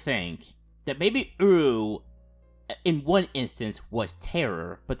starting to think that maybe Uru, in one instance, was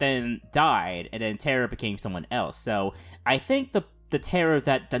Terror, but then died, and then Terror became someone else. So I think the Terror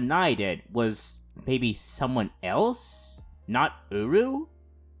that denied it was maybe someone else? Not Uru?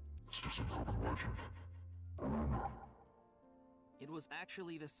 It's just an urban legend. A rumor. It was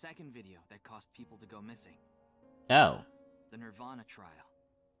actually the second video that caused people to go missing. Oh. The Nirvana Trial.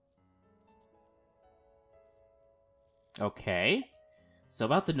 Okay. So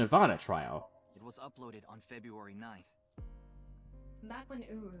about the Nirvana Trial. It was uploaded on February 9th. Back when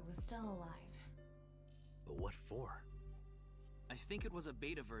Uru was still alive. But what for? I think it was a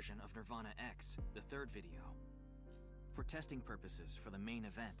beta version of Nirvana X, the third video. For testing purposes for the main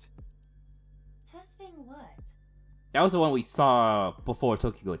event. Testing what? That was the one we saw before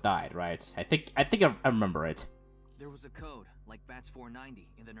Tokyo died, right? I think I remember it. There was a code, like Bats 490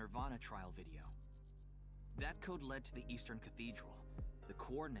 in the Nirvana Trial video. That code led to the Eastern Cathedral. The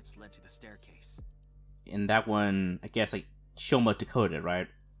coordinates led to the staircase. In that one, I guess, like, Shoma decoded, right?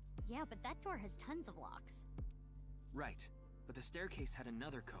 Yeah, but that door has tons of locks. Right, but the staircase had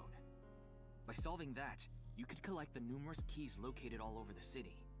another code. By solving that, you could collect the numerous keys located all over the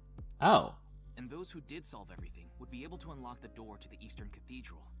city. Oh. And those who did solve everything would be able to unlock the door to the Eastern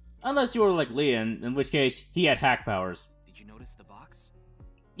Cathedral. Unless you were like Leon, in which case, he had hack powers. Did you notice the box?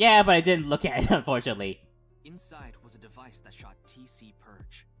 Yeah, but I didn't look at it, unfortunately. Inside was a device that shot TC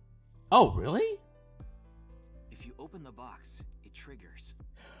Purge. Oh, really? If you open the box, it triggers.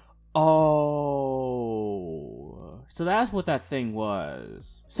 Oh. So that's what that thing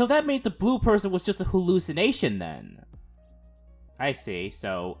was. So that means the blue person was just a hallucination then. I see.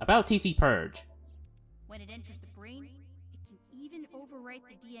 So, about TC Purge. When it enters the brain, it can even overwrite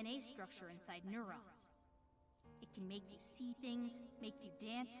the DNA structure inside neurons. It can make you see things, make you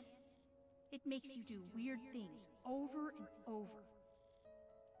dance. It makes you do weird things over and over.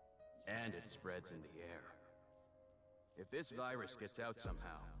 And it spreads in the air. If this virus gets out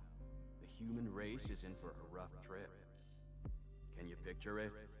somehow, the human race is in for a rough trip. Can you picture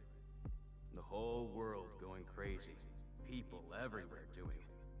it? The whole world going crazy. People everywhere doing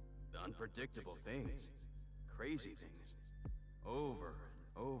unpredictable things. Crazy things. Over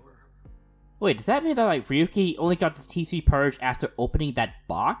and over. Wait, does that mean that, like, Ryuki only got this TC Purge after opening that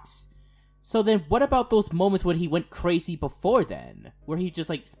box? So then what about those moments when he went crazy before then? Where he just,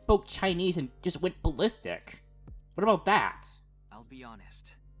 like, spoke Chinese and just went ballistic? What about that? I'll be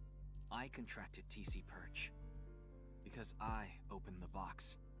honest. I contracted TC Purge. Because I opened the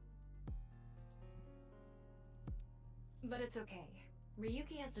box. But it's okay.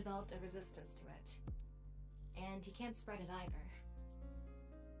 Ryuki has developed a resistance to it. And he can't spread it either.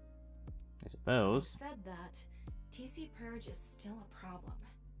 I suppose. Said that, TC Purge is still a problem.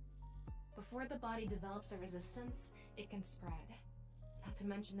 Before the body develops a resistance, it can spread. Not to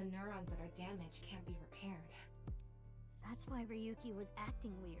mention the neurons that are damaged can't be repaired. That's why Ryuki was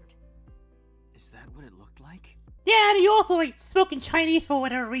acting weird. Is that what it looked like? Yeah, and you also like spoke in Chinese for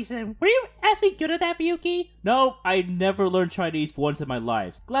whatever reason. Were you actually good at that, Ryuki? No, I never learned Chinese once in my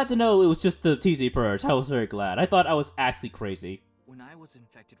life. Glad to know it was just the TC purge. I was very glad. I thought I was actually crazy. When I was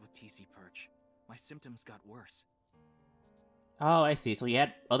infected with TC Purge, my symptoms got worse. Oh, I see. So you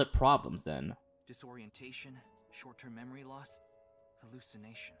had other problems then. Disorientation, short-term memory loss,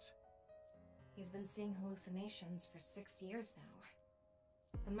 hallucinations. He's been seeing hallucinations for 6 years now.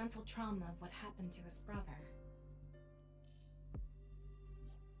 The mental trauma of what happened to his brother.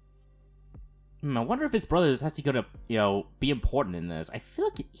 I wonder if his brother is actually gonna, be important in this. I feel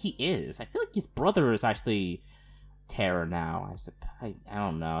like he is. I feel like his brother is actually Terror now. I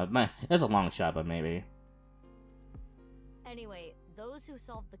don't know. That's a long shot, but maybe. Anyway, those who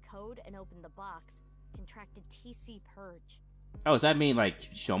solved the code and opened the box contracted TC Purge. Oh, does that mean, like,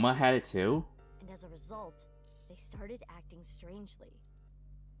 Shoma had it too? And as a result, they started acting strangely.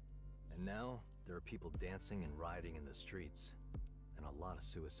 And now, there are people dancing and rioting in the streets. And a lot of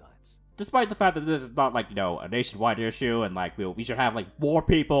suicides. Despite the fact that this is not, like, a nationwide issue, and, like, we should have, like, more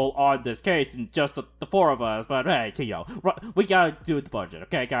people on this case than just the four of us, but hey, we gotta do the budget,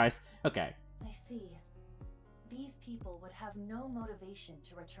 okay, guys? Okay. I see. These people would have no motivation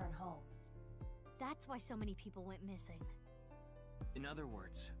to return home. That's why so many people went missing. In other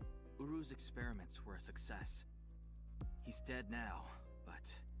words, Uru's experiments were a success. He's dead now,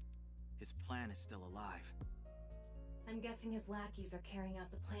 but his plan is still alive. I'm guessing his lackeys are carrying out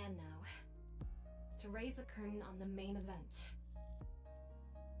the plan now. To raise the curtain on the main event.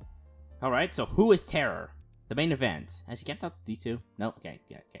 Alright, so who is Terror? The main event. Has he get out these two? No? Okay.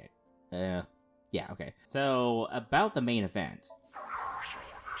 Yeah, okay. So, about the main event.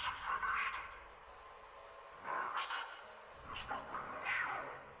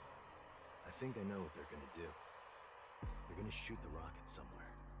 I think I know what they're gonna do. They're gonna shoot the rocket somewhere.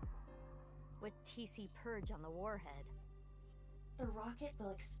 With TC Purge on the warhead. The rocket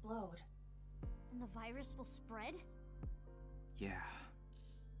will explode. And the virus will spread? Yeah.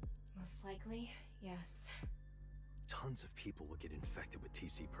 Most likely, yes. Tons of people will get infected with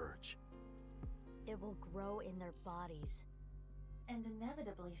TC Purge. It will grow in their bodies. And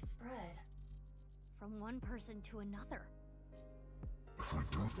inevitably spread. From one person to another. If we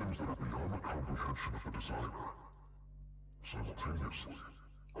do things that are beyond the comprehension of a designer, simultaneously,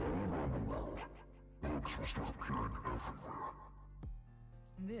 all around the world, bugs will start appearing everywhere.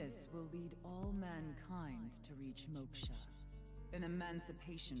 This will lead all mankind to reach moksha, an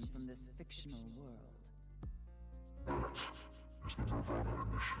emancipation from this fictional world. That is the Nirvana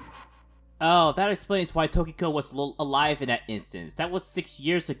Initiative. Oh, that explains why Tokiko was alive in that instance. That was 6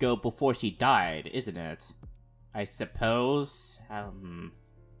 years ago before she died, isn't it? I suppose.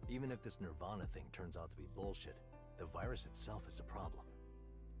 Even if this Nirvana thing turns out to be bullshit, the virus itself is a problem.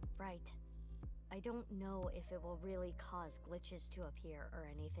 Right. I don't know if it will really cause glitches to appear or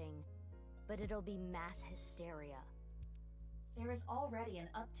anything, but it'll be mass hysteria. There is already an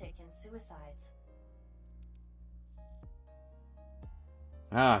uptick in suicides.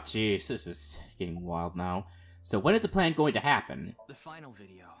 Ah, jeez, this is getting wild now. So when is the plan going to happen? The final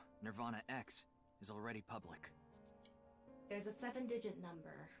video, Nirvana X, is already public. There's a 7-digit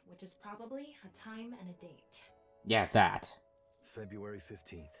number, which is probably a time and a date. Yeah, that. February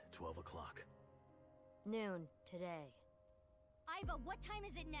 15th, 12 o'clock. Noon, today. Iva, what time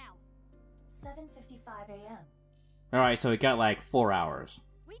is it now? 7:55 a.m. Alright, so we got like 4 hours.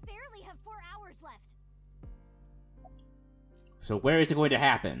 We barely have 4 hours left. So where is it going to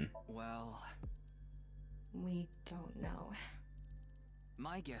happen? Well... we don't know.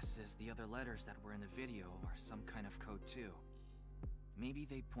 My guess is the other letters that were in the video are some kind of code too. Maybe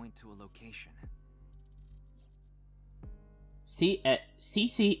they point to a location.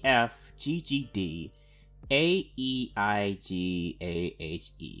 CCFGGD AEIGAHE.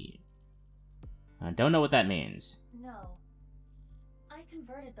 I don't know what that means. No. I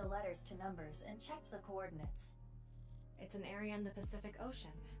converted the letters to numbers and checked the coordinates. It's an area in the Pacific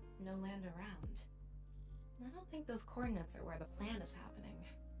Ocean. No land around. I don't think those coordinates are where the plan is happening.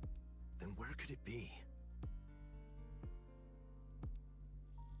 Then where could it be?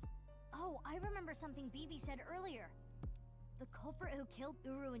 Oh, I remember something BB said earlier. The culprit who killed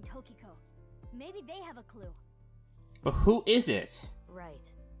Uru and Tokiko. Maybe they have a clue. But who is it?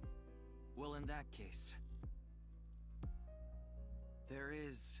 Right. Well, in that case... there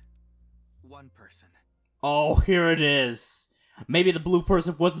is... one person. Oh, here it is. Maybe the blue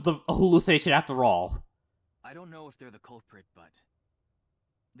person wasn't the hallucination after all. I don't know if they're the culprit, but...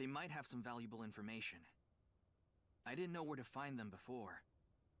 they might have some valuable information. I didn't know where to find them before.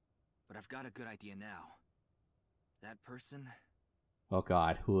 But I've got a good idea now. That person... oh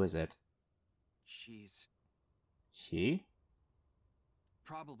god, who is it? She's... She?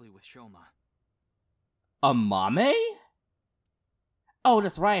 probably with Shoma. A mame? Oh,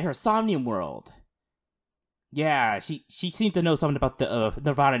 that's right, her Somnium world. Yeah, she seemed to know something about the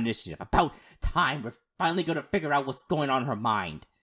Nirvana Initiative. About time, we're finally gonna figure out what's going on in her mind.